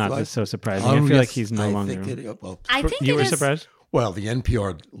 that's not so surprising. I feel like he's no longer. I think you were surprised? Well, the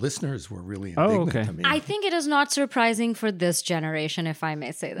NPR listeners were really indignant. Okay. I think it is not surprising for this generation, if I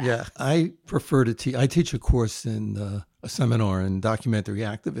may say that. Yeah, I prefer to teach. I teach a course in a seminar in documentary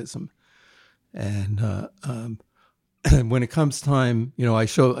activism. And when it comes time, I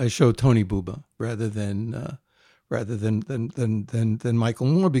show Tony Buba rather than Michael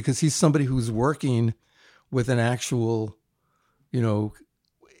Moore, because he's somebody who's working with an actual, in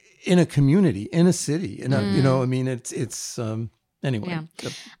a community, in a city, in a, I mean, it's anyway. Yeah.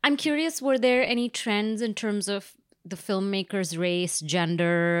 I'm curious, were there any trends in terms of the filmmakers' race,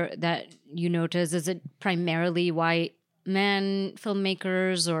 gender that you notice? Is it primarily white men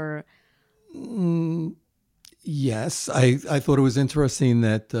filmmakers or? Yes, I thought it was interesting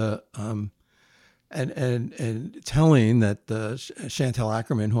that and telling that Chantal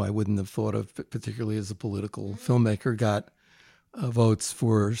Ackerman, who I wouldn't have thought of particularly as a political filmmaker, got votes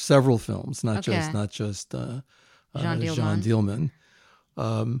for several films, not just Jean Dielman.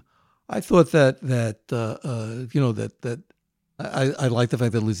 I thought that I like the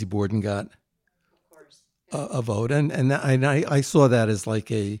fact that Lizzie Borden got a vote, and I saw that as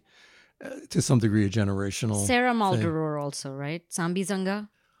like to some degree, a generational Sarah Mulder thing. Also, right? Sambi Zanga?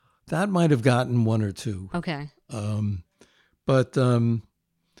 That might have gotten one or two. Okay. But in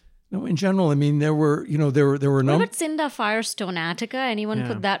general, I mean, there were What about Cinda Firestone Attica? Anyone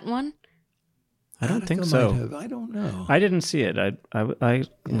put that one? I don't think so. I don't know. I didn't see it. I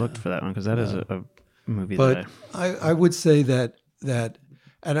looked for that one because that is a movie. But I would say that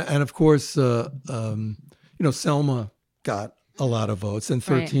and of course, Selma got a lot of votes, and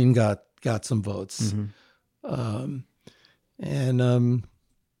 13 got some votes. Mm-hmm.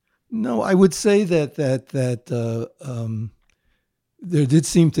 No, I would say that there did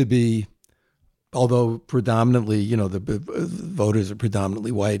seem to be, although predominantly, the voters are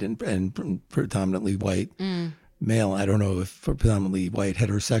predominantly white and predominantly white male. I don't know if predominantly white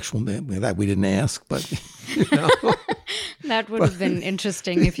heterosexual male, that we didn't ask, but that would have been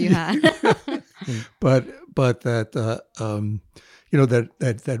interesting if you had. but that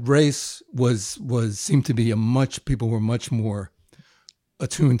that race seemed to be people were much more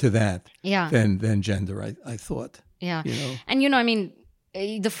attuned to that than gender, I thought. Yeah. And I mean,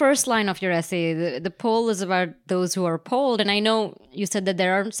 the first line of your essay, the poll is about those who are polled, and I know you said that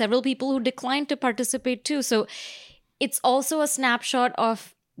there are several people who declined to participate too. So it's also a snapshot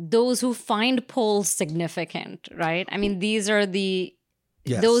of those who find polls significant, right? I mean, these are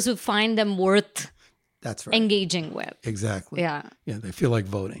Yes. those who find them worth That's right. engaging with. Exactly. Yeah. Yeah, they feel like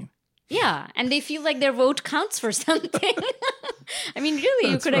voting. Yeah, and they feel like their vote counts for something. I mean,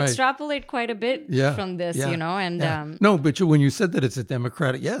 really, That's you could right. extrapolate quite a bit from this, Yeah. and Yeah. No, but when you said that it's a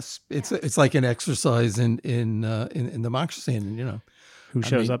democratic, yes, it's like an exercise in democracy, and Who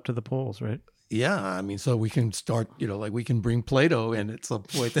shows up to the polls, right? yeah, I mean, so we can start, like we can bring Plato in at some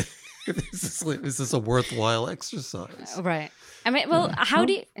point. Is this a worthwhile exercise? right. I mean, well, how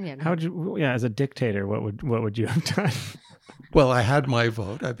do you? Yeah, go How would you? Yeah, as a dictator, what would you have done? Well, I had my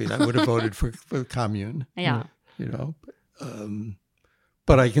vote. I mean, I would have voted for the commune. yeah.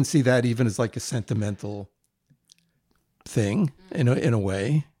 But I can see that even as like a sentimental thing in a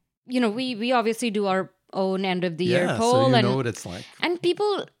way. We obviously do our own end of the year Yeah, poll, so you and know what it's like. and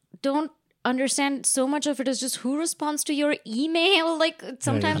people don't understand so much of it is just who responds to your email. Like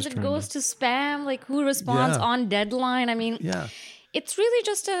sometimes that's it goes to spam. Like who responds Yeah. on deadline. I mean, Yeah. it's really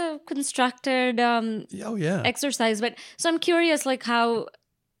just a constructed Oh yeah. exercise. But so I'm curious, like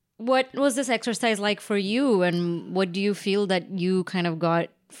what was this exercise like for you, and what do you feel that you kind of got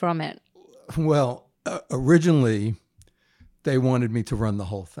from it? Well, originally they wanted me to run the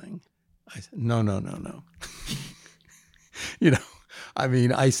whole thing. I said, no. I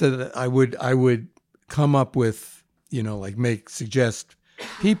mean, I said that I would come up with, like suggest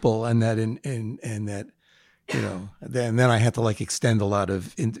people, and that and that, then I had to like extend a lot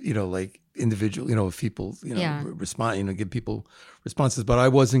of, like individual, if people, respond, give people responses, but I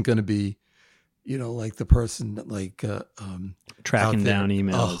wasn't going to be, like the person that like Tracking out there, down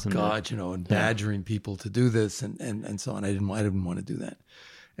emails. Oh God, and badgering people to do this and so on. I didn't want to do that,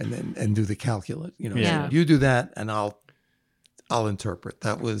 and do the calculus. Yeah. You do that, and I'll interpret.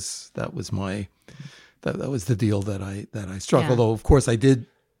 That was my that was the deal that I struck. Yeah. Although of course I did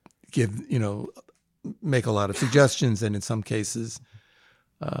give make a lot of suggestions, and in some cases,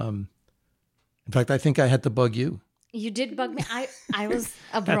 in fact, I think I had to bug you. You did bug me. I was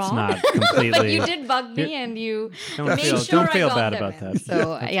abroad. That's not completely. But you did bug me, and you Don't made feel, sure don't feel I got bad them about in. that.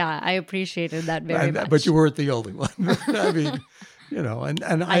 So yeah, I appreciated that very much. But you weren't the only one. I mean,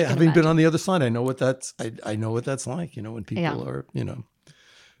 and I can having been on the other side, I know what that's. I know what that's like. When people are,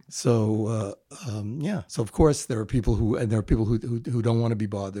 So So of course there are people who don't want to be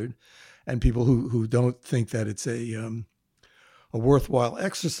bothered, and people who don't think that it's a worthwhile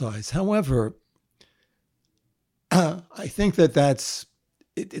exercise. However, I think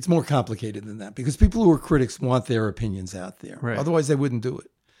it's more complicated than that, because people who are critics want their opinions out there. Right. Otherwise, they wouldn't do it.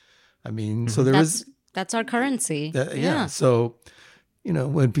 I mean, so that's our currency. yeah. So,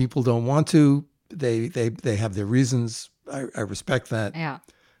 when people don't want to, they have their reasons. I respect that. Yeah.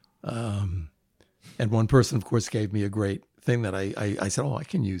 And one person, of course, gave me a great thing that I said, I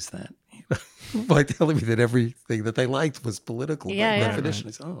can use that. By telling me that everything that they liked was political by definition.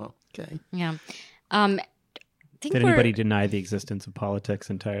 I said, okay. Yeah. Did anybody deny the existence of politics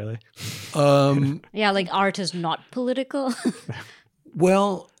entirely? Yeah, like art is not political.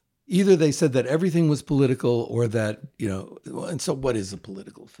 Well, either they said that everything was political, or that, and so what is a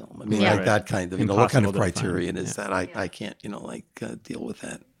political film? I mean, Yeah. like that kind of, what Impossible kind of to define. criterion is that? I can't, deal with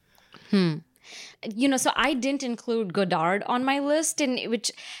that. So I didn't include Godard on my list, and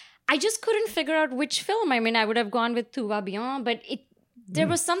which I just couldn't figure out which film. I mean, I would have gone with Tout va bien, but there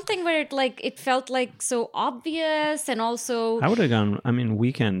was something where it felt like so obvious, and also. I would have gone. I mean,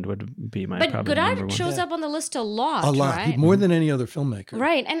 Weekend would be my But probably number Godard one. shows up on the list a lot, A lot, right? more than any other filmmaker.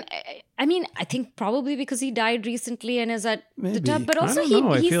 Right, and I mean, I think probably because he died recently and is at the Maybe. top, but I also don't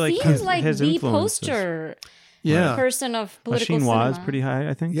know. I he feel like seems his- like his the influences- poster Yeah. person of La political Chinoise cinema. pretty high,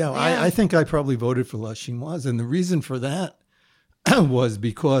 I think. Yeah, Yeah. I think I probably voted for La Chinoise, and the reason for that was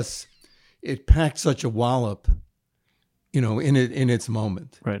because it packed such a wallop, in its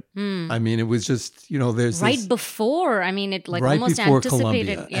moment. Right. I mean, it was just, there's right this, before. I mean, it like right almost before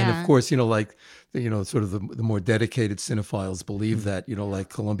anticipated. Columbia, Yeah. and of course, sort of the more dedicated cinephiles believe that, like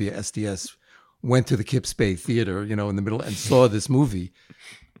Columbia SDS went to the Kips Bay Theater, in the middle and saw this movie.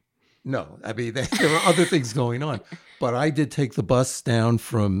 No, I mean, there were other things going on, but I did take the bus down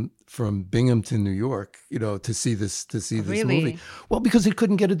from Binghamton, New York, to see this Really? movie. Well, because it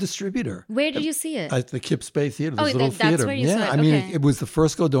couldn't get a distributor Where did you see it? at the Kips Bay Theater, this Oh, little that's theater. where you yeah, saw it. I mean, Okay. it was the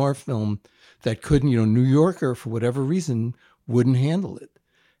first Godard film that couldn't, New Yorker, for whatever reason, wouldn't handle it.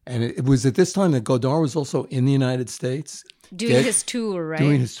 And it was at this time that Godard was also in the United States. Doing his tour, right?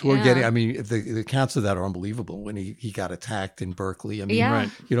 Doing his tour, Yeah. I mean, the accounts of that are unbelievable. When he got attacked in Berkeley, I mean, Yeah.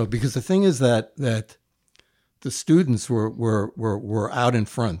 Right. because the thing is that the students were out in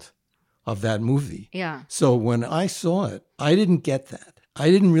front of that movie. Yeah. So when I saw it, I didn't get that. I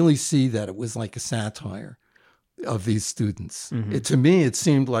didn't really see that it was like a satire of these students. To me, it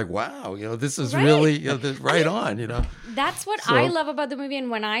seemed like, wow, this is really this, right on. That's what I love about the movie.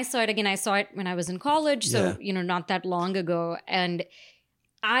 And when I saw it again, I saw it when I was in college, so not that long ago. And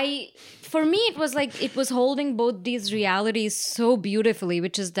for me, it was like it was holding both these realities so beautifully,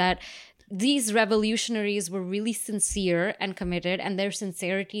 which is that these revolutionaries were really sincere and committed, and their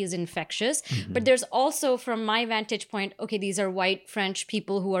sincerity is infectious. But there's also, from my vantage point, okay, these are white French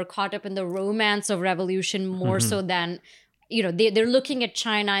people who are caught up in the romance of revolution more so than, they're looking at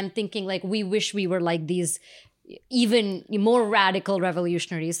China and thinking like, we wish we were like these even more radical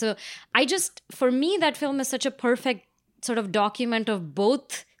revolutionaries. So for me, that film is such a perfect sort of document of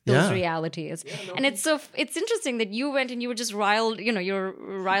both those realities. And it's interesting that you went and you were just riled, you're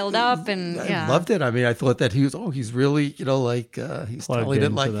riled up, and I loved it. I mean, I thought that he's really, he's telling it like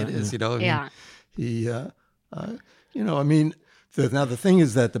it is, now the thing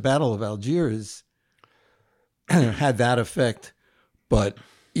is that the Battle of Algiers had that effect, but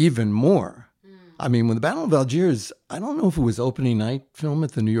even more. I mean, when the Battle of Algiers, I don't know if it was opening night film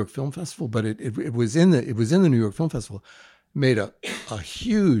at the New York Film Festival, but it was in the New York Film Festival, made a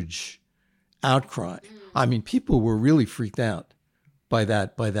huge outcry. I mean, people were really freaked out by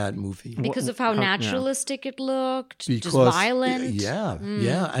that movie because of how naturalistic it looked, just violent.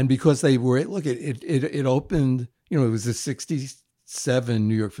 And because they were it opened. It was the '67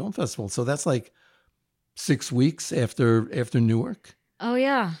 New York Film Festival, so that's like 6 weeks after Newark. Oh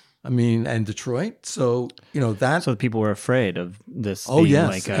yeah. I mean, and Detroit. So, So people were afraid of this. Oh,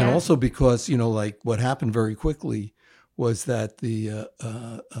 yes. And also because, like what happened very quickly was that the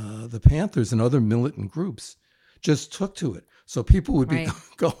Panthers and other militant groups just took to it. So people would be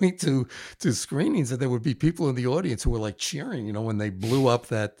going to screenings, and there would be people in the audience who were like cheering, when they blew up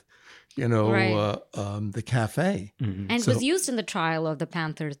that, the cafe. And it was used in the trial of the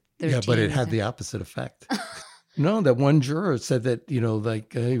Panther 13. Yeah, but it had the opposite effect. No, that one juror said that, he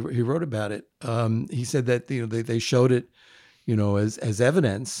wrote about it. He said that, they showed it, as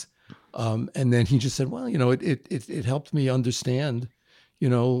evidence. And then he just said, well, it helped me understand, their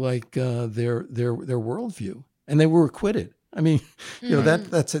worldview, and they were acquitted. I mean,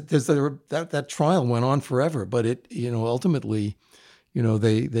 that's it. That trial went on forever, but it, ultimately,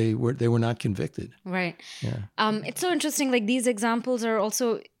 they were not convicted. Right. Yeah. It's so interesting. Like these examples are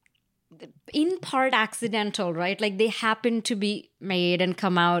also in part accidental, right? Like they happen to be made and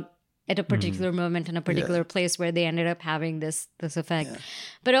come out at a particular moment in a particular place where they ended up having this effect. Yeah.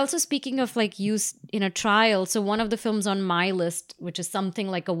 But also speaking of like use in a trial, so one of the films on my list, which is Something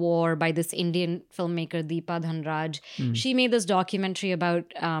Like a War by this Indian filmmaker Deepa Dhanraj, she made this documentary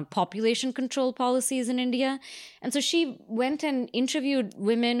about population control policies in India. And so she went and interviewed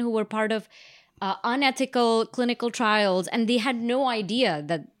women who were part of unethical clinical trials, and they had no idea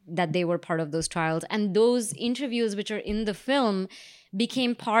that they were part of those trials. And those interviews, which are in the film,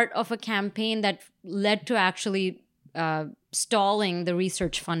 became part of a campaign that led to actually stalling the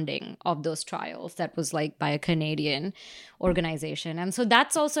research funding of those trials that was like by a Canadian organization. And so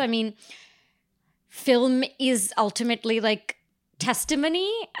that's also, I mean, film is ultimately like testimony,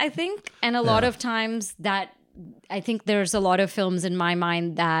 I think. And a lot of times that I think there's a lot of films in my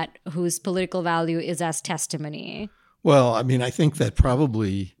mind that whose political value is as testimony. Well, I mean, I think that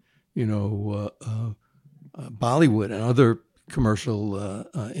probably, Bollywood and other commercial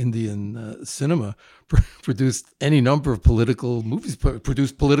Indian cinema produced any number of political movies,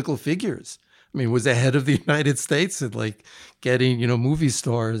 produced political figures. I mean, was ahead of the United States at like getting, movie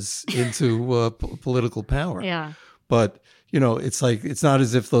stars into political power. Yeah. But, it's like, it's not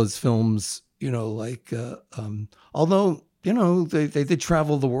as if those films, although, they did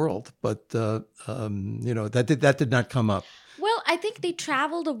travel the world, but, that did not come up. Well, I think they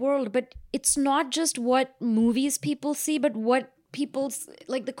travel the world, but it's not just what movies people see, but what people's,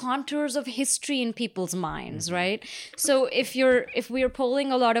 like the contours of history in people's minds, right? So if we are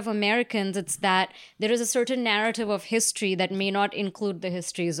polling a lot of Americans, it's that there is a certain narrative of history that may not include the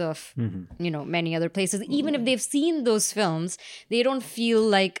histories of, many other places. Even if they've seen those films, they don't feel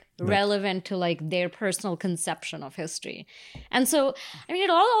like relevant to like their personal conception of history. And so, I mean, it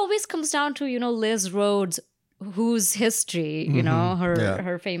all always comes down to, Liz Rhodes' Whose History,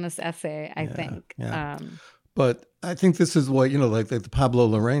 her famous essay, I think. Yeah. But I think this is what, like the Pablo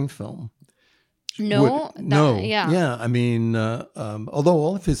Larraín film. Yeah. I mean, although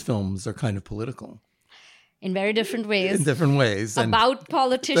all of his films are kind of political. In very different ways. In different ways. About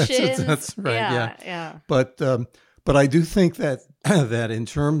politicians. That's right, yeah. But I do think that that in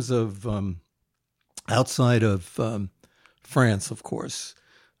terms of outside of France, of course,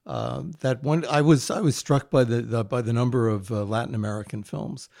 That one, I was struck by the number of Latin American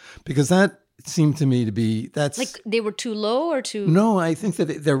films, because that seemed to me to be that's like they were too low or too. No, I think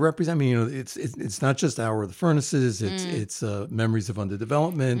that they're representing. You know, it's not just Hour of the Furnaces. It's Memories of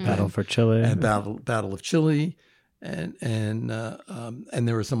Underdevelopment, Battle for Chile, and Battle of Chile, and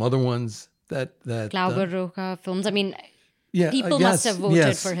there were some other ones that Glauber Rocha films. I mean, yeah, people must have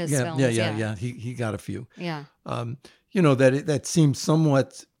voted for his films. Yeah. He got a few. Yeah. You know, that seems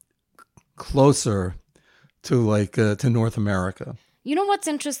somewhat closer to to North America. You know what's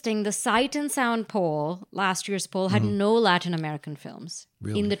interesting? The Sight and Sound poll, last year's poll, had no Latin American films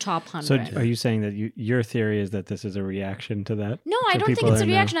in the top 100. So are you saying that your theory is that this is a reaction to that? No, I don't think it's a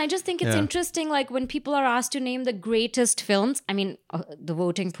reaction. I just think it's interesting, like when people are asked to name the greatest films. I mean, the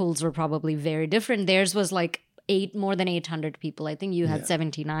voting pools were probably very different. Theirs was like more than 800 people. I think you had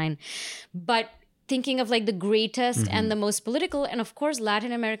 79. But thinking of like the greatest and the most political, and of course,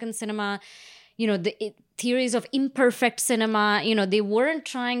 Latin American cinema, you know, the theories of imperfect cinema, you know, they weren't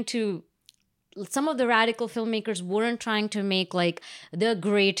trying to, some of the radical filmmakers weren't trying to make like the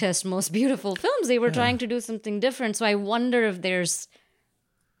greatest, most beautiful films. They were trying to do something different. So I wonder if there's,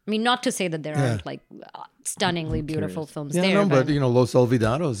 I mean, not to say that there aren't like stunningly beautiful films there. No, but you know, Los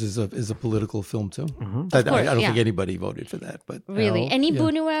Olvidados is a political film too. I don't think anybody voted for that, but really, any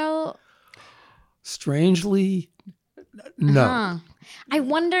Buñuel? Strangely, no. I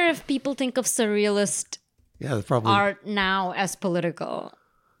wonder if people think of surrealist art now as political.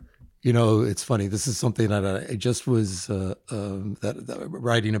 You know, it's funny. This is something that I just was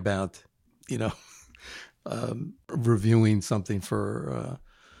writing about. You know, reviewing something for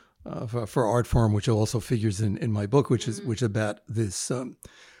Art Forum, which also figures in my book, which is about this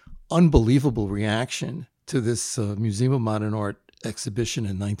unbelievable reaction to this Museum of Modern Art exhibition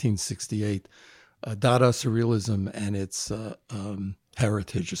in 1968. Dada Surrealism and its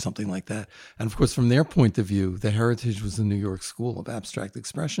heritage or something like that. And of course, from their point of view, the heritage was the New York School of Abstract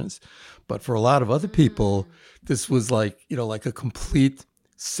Expressionists. But for a lot of other people, this was like a complete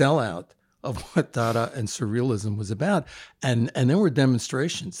sellout of what Dada and Surrealism was about. And there were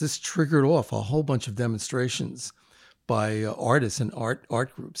demonstrations. This triggered off a whole bunch of demonstrations by artists and art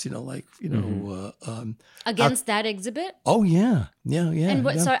groups, against that exhibit. Oh yeah. And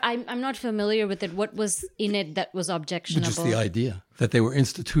what? Sorry, I'm not familiar with it. What was in it that was objectionable? Just the idea that they were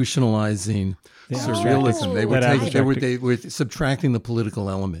institutionalizing surrealism. They were subtracting the political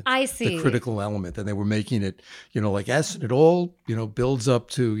element. I see. The critical element, and they were making it, it all, builds up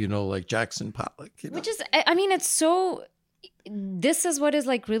to, like Jackson Pollock. Which is, I mean, it's so. This is what is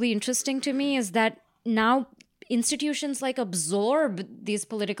like really interesting to me is that now institutions like absorb these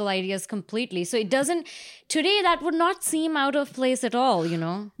political ideas completely. So it doesn't, today that would not seem out of place at all,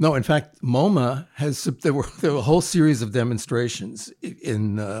 No, in fact, MoMA there were a whole series of demonstrations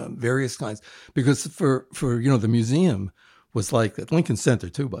in various kinds, because for the museum was like at Lincoln Center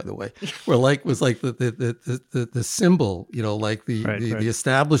too, by the way, was like the symbol, the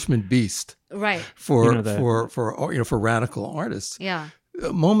establishment beast, right? For radical artists, yeah.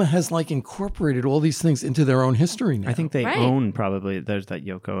 MoMA has incorporated all these things into their own history now. I think they own probably. There's that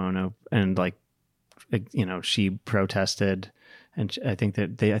Yoko Ono, and she protested, and I think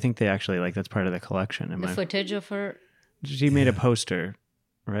they actually that's part of the collection. The footage of her. She made a poster,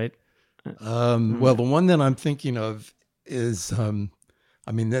 right? Well, the one that I'm thinking of is,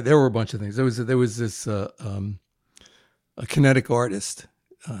 there were a bunch of things. There was this a kinetic artist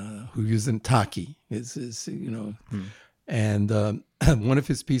who used Taki and one of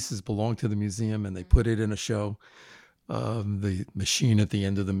his pieces belonged to the museum, and they put it in a show, the machine at the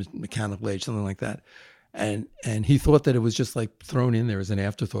end of the mechanical age, something like that. And he thought that it was just thrown in there as an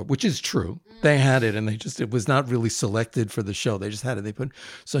afterthought, which is true. They had it, and it was not really selected for the show. They just had it.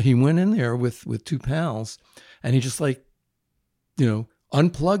 So he went in there with two pals, and he just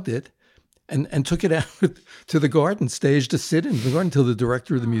unplugged it and took it out to the garden stage to sit in the garden until the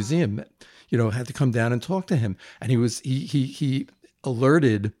director of the museum, had to come down and talk to him. And he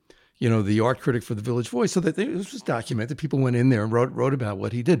alerted, the art critic for the Village Voice, so that this was documented. People went in there and wrote about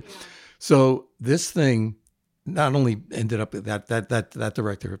what he did. So this thing not only ended up that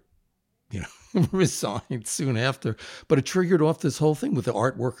director, resigned soon after, but it triggered off this whole thing with the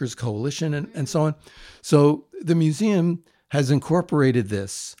Art Workers Coalition and so on. So the museum has incorporated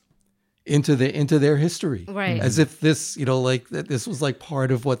this into their history, right? As if this, this was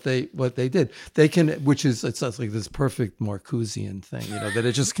part of what they did. They can, it's like this perfect Marcusian thing, that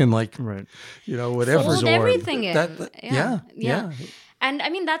it just can right, whatever. Fold everything in. Yeah. And I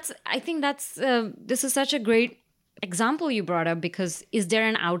mean, I think this is such a great example you brought up, because is there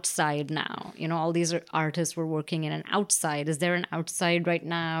an outside now? All these artists were working in an outside. Is there an outside right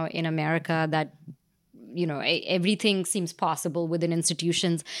now in America that, everything seems possible within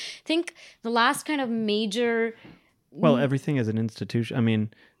institutions? I think the last kind of major... Well, everything is an institution. I mean,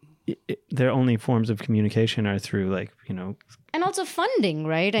 their only forms of communication are through And also funding,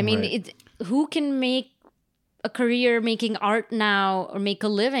 right? I mean, who can make a career making art now or make a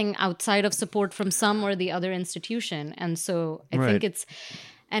living outside of support from some or the other institution? And so I think it's...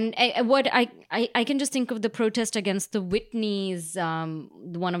 And what I can just think of the protest against the Whitney's,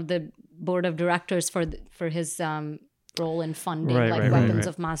 one of the board of directors for his role in funding weapons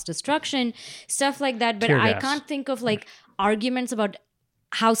of mass destruction, stuff like that. But I can't think of arguments about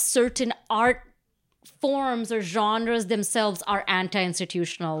how certain art forms or genres themselves are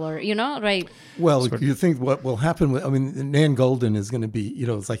anti-institutional, or right? Well, you think what will happen with? I mean, Nan Goldin is going to be,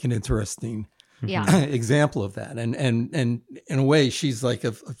 it's like an interesting example of that, and in a way, she's like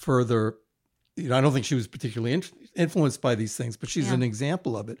a further. I don't think she was particularly influenced by these things, but she's an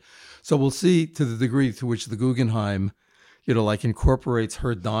example of it. So we'll see to the degree to which the Guggenheim, incorporates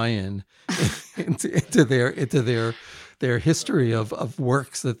her die-in into their history of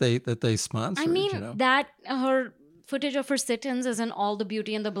works that they sponsor. I mean, that her footage of her sit-ins is in All the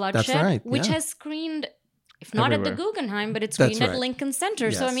Beauty and the Bloodshed, that's right, which has screened, if not everywhere at the Guggenheim, but it's screened at Lincoln Center.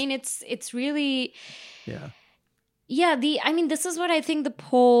 Yes. So I mean, it's really... Yeah, this is what I think the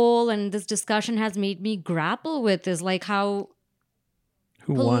poll and this discussion has made me grapple with, is how...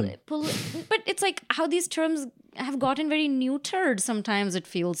 Who won? But it's how these terms have gotten very neutered sometimes, it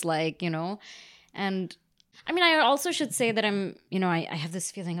feels like, And I mean, I also should say that I'm, I have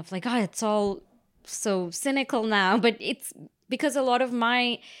this feeling of it's all so cynical now, but it's because a lot of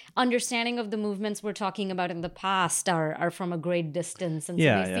my understanding of the movements we're talking about in the past are from a great distance, and so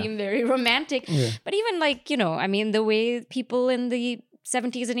they seem very romantic. Yeah. But even I mean, the way people in the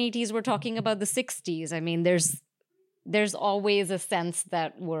 70s and 80s were talking about the 60s, I mean, there's always a sense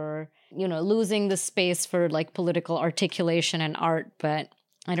that we're, losing the space for political articulation and art, but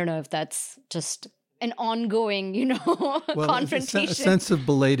I don't know if that's just an ongoing, confrontation. A sense of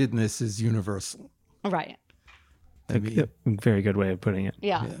belatedness is universal. Right. A very good way of putting it.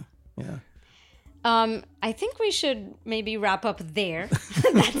 Yeah. I think we should maybe wrap up there.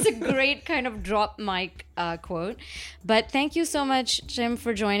 That's a great kind of drop mic quote. But thank you so much, Jim,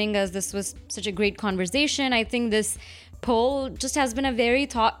 for joining us. This was such a great conversation. I think this poll just has been a very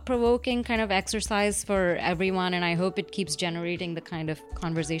thought-provoking kind of exercise for everyone, and I hope it keeps generating the kind of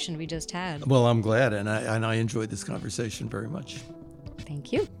conversation we just had. Well, I'm glad, and I enjoyed this conversation very much.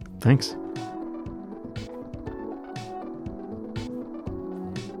 Thank you. Thanks.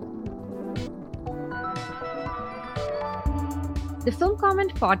 The Film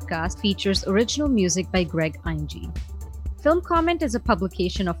Comment podcast features original music by Greg Einge. Film Comment is a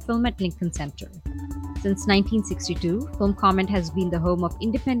publication of Film at Lincoln Center. Since 1962, Film Comment has been the home of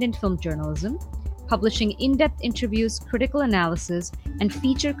independent film journalism, publishing in-depth interviews, critical analysis, and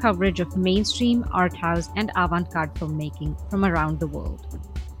feature coverage of mainstream, art house, and avant-garde filmmaking from around the world.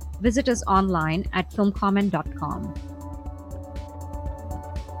 Visit us online at filmcomment.com.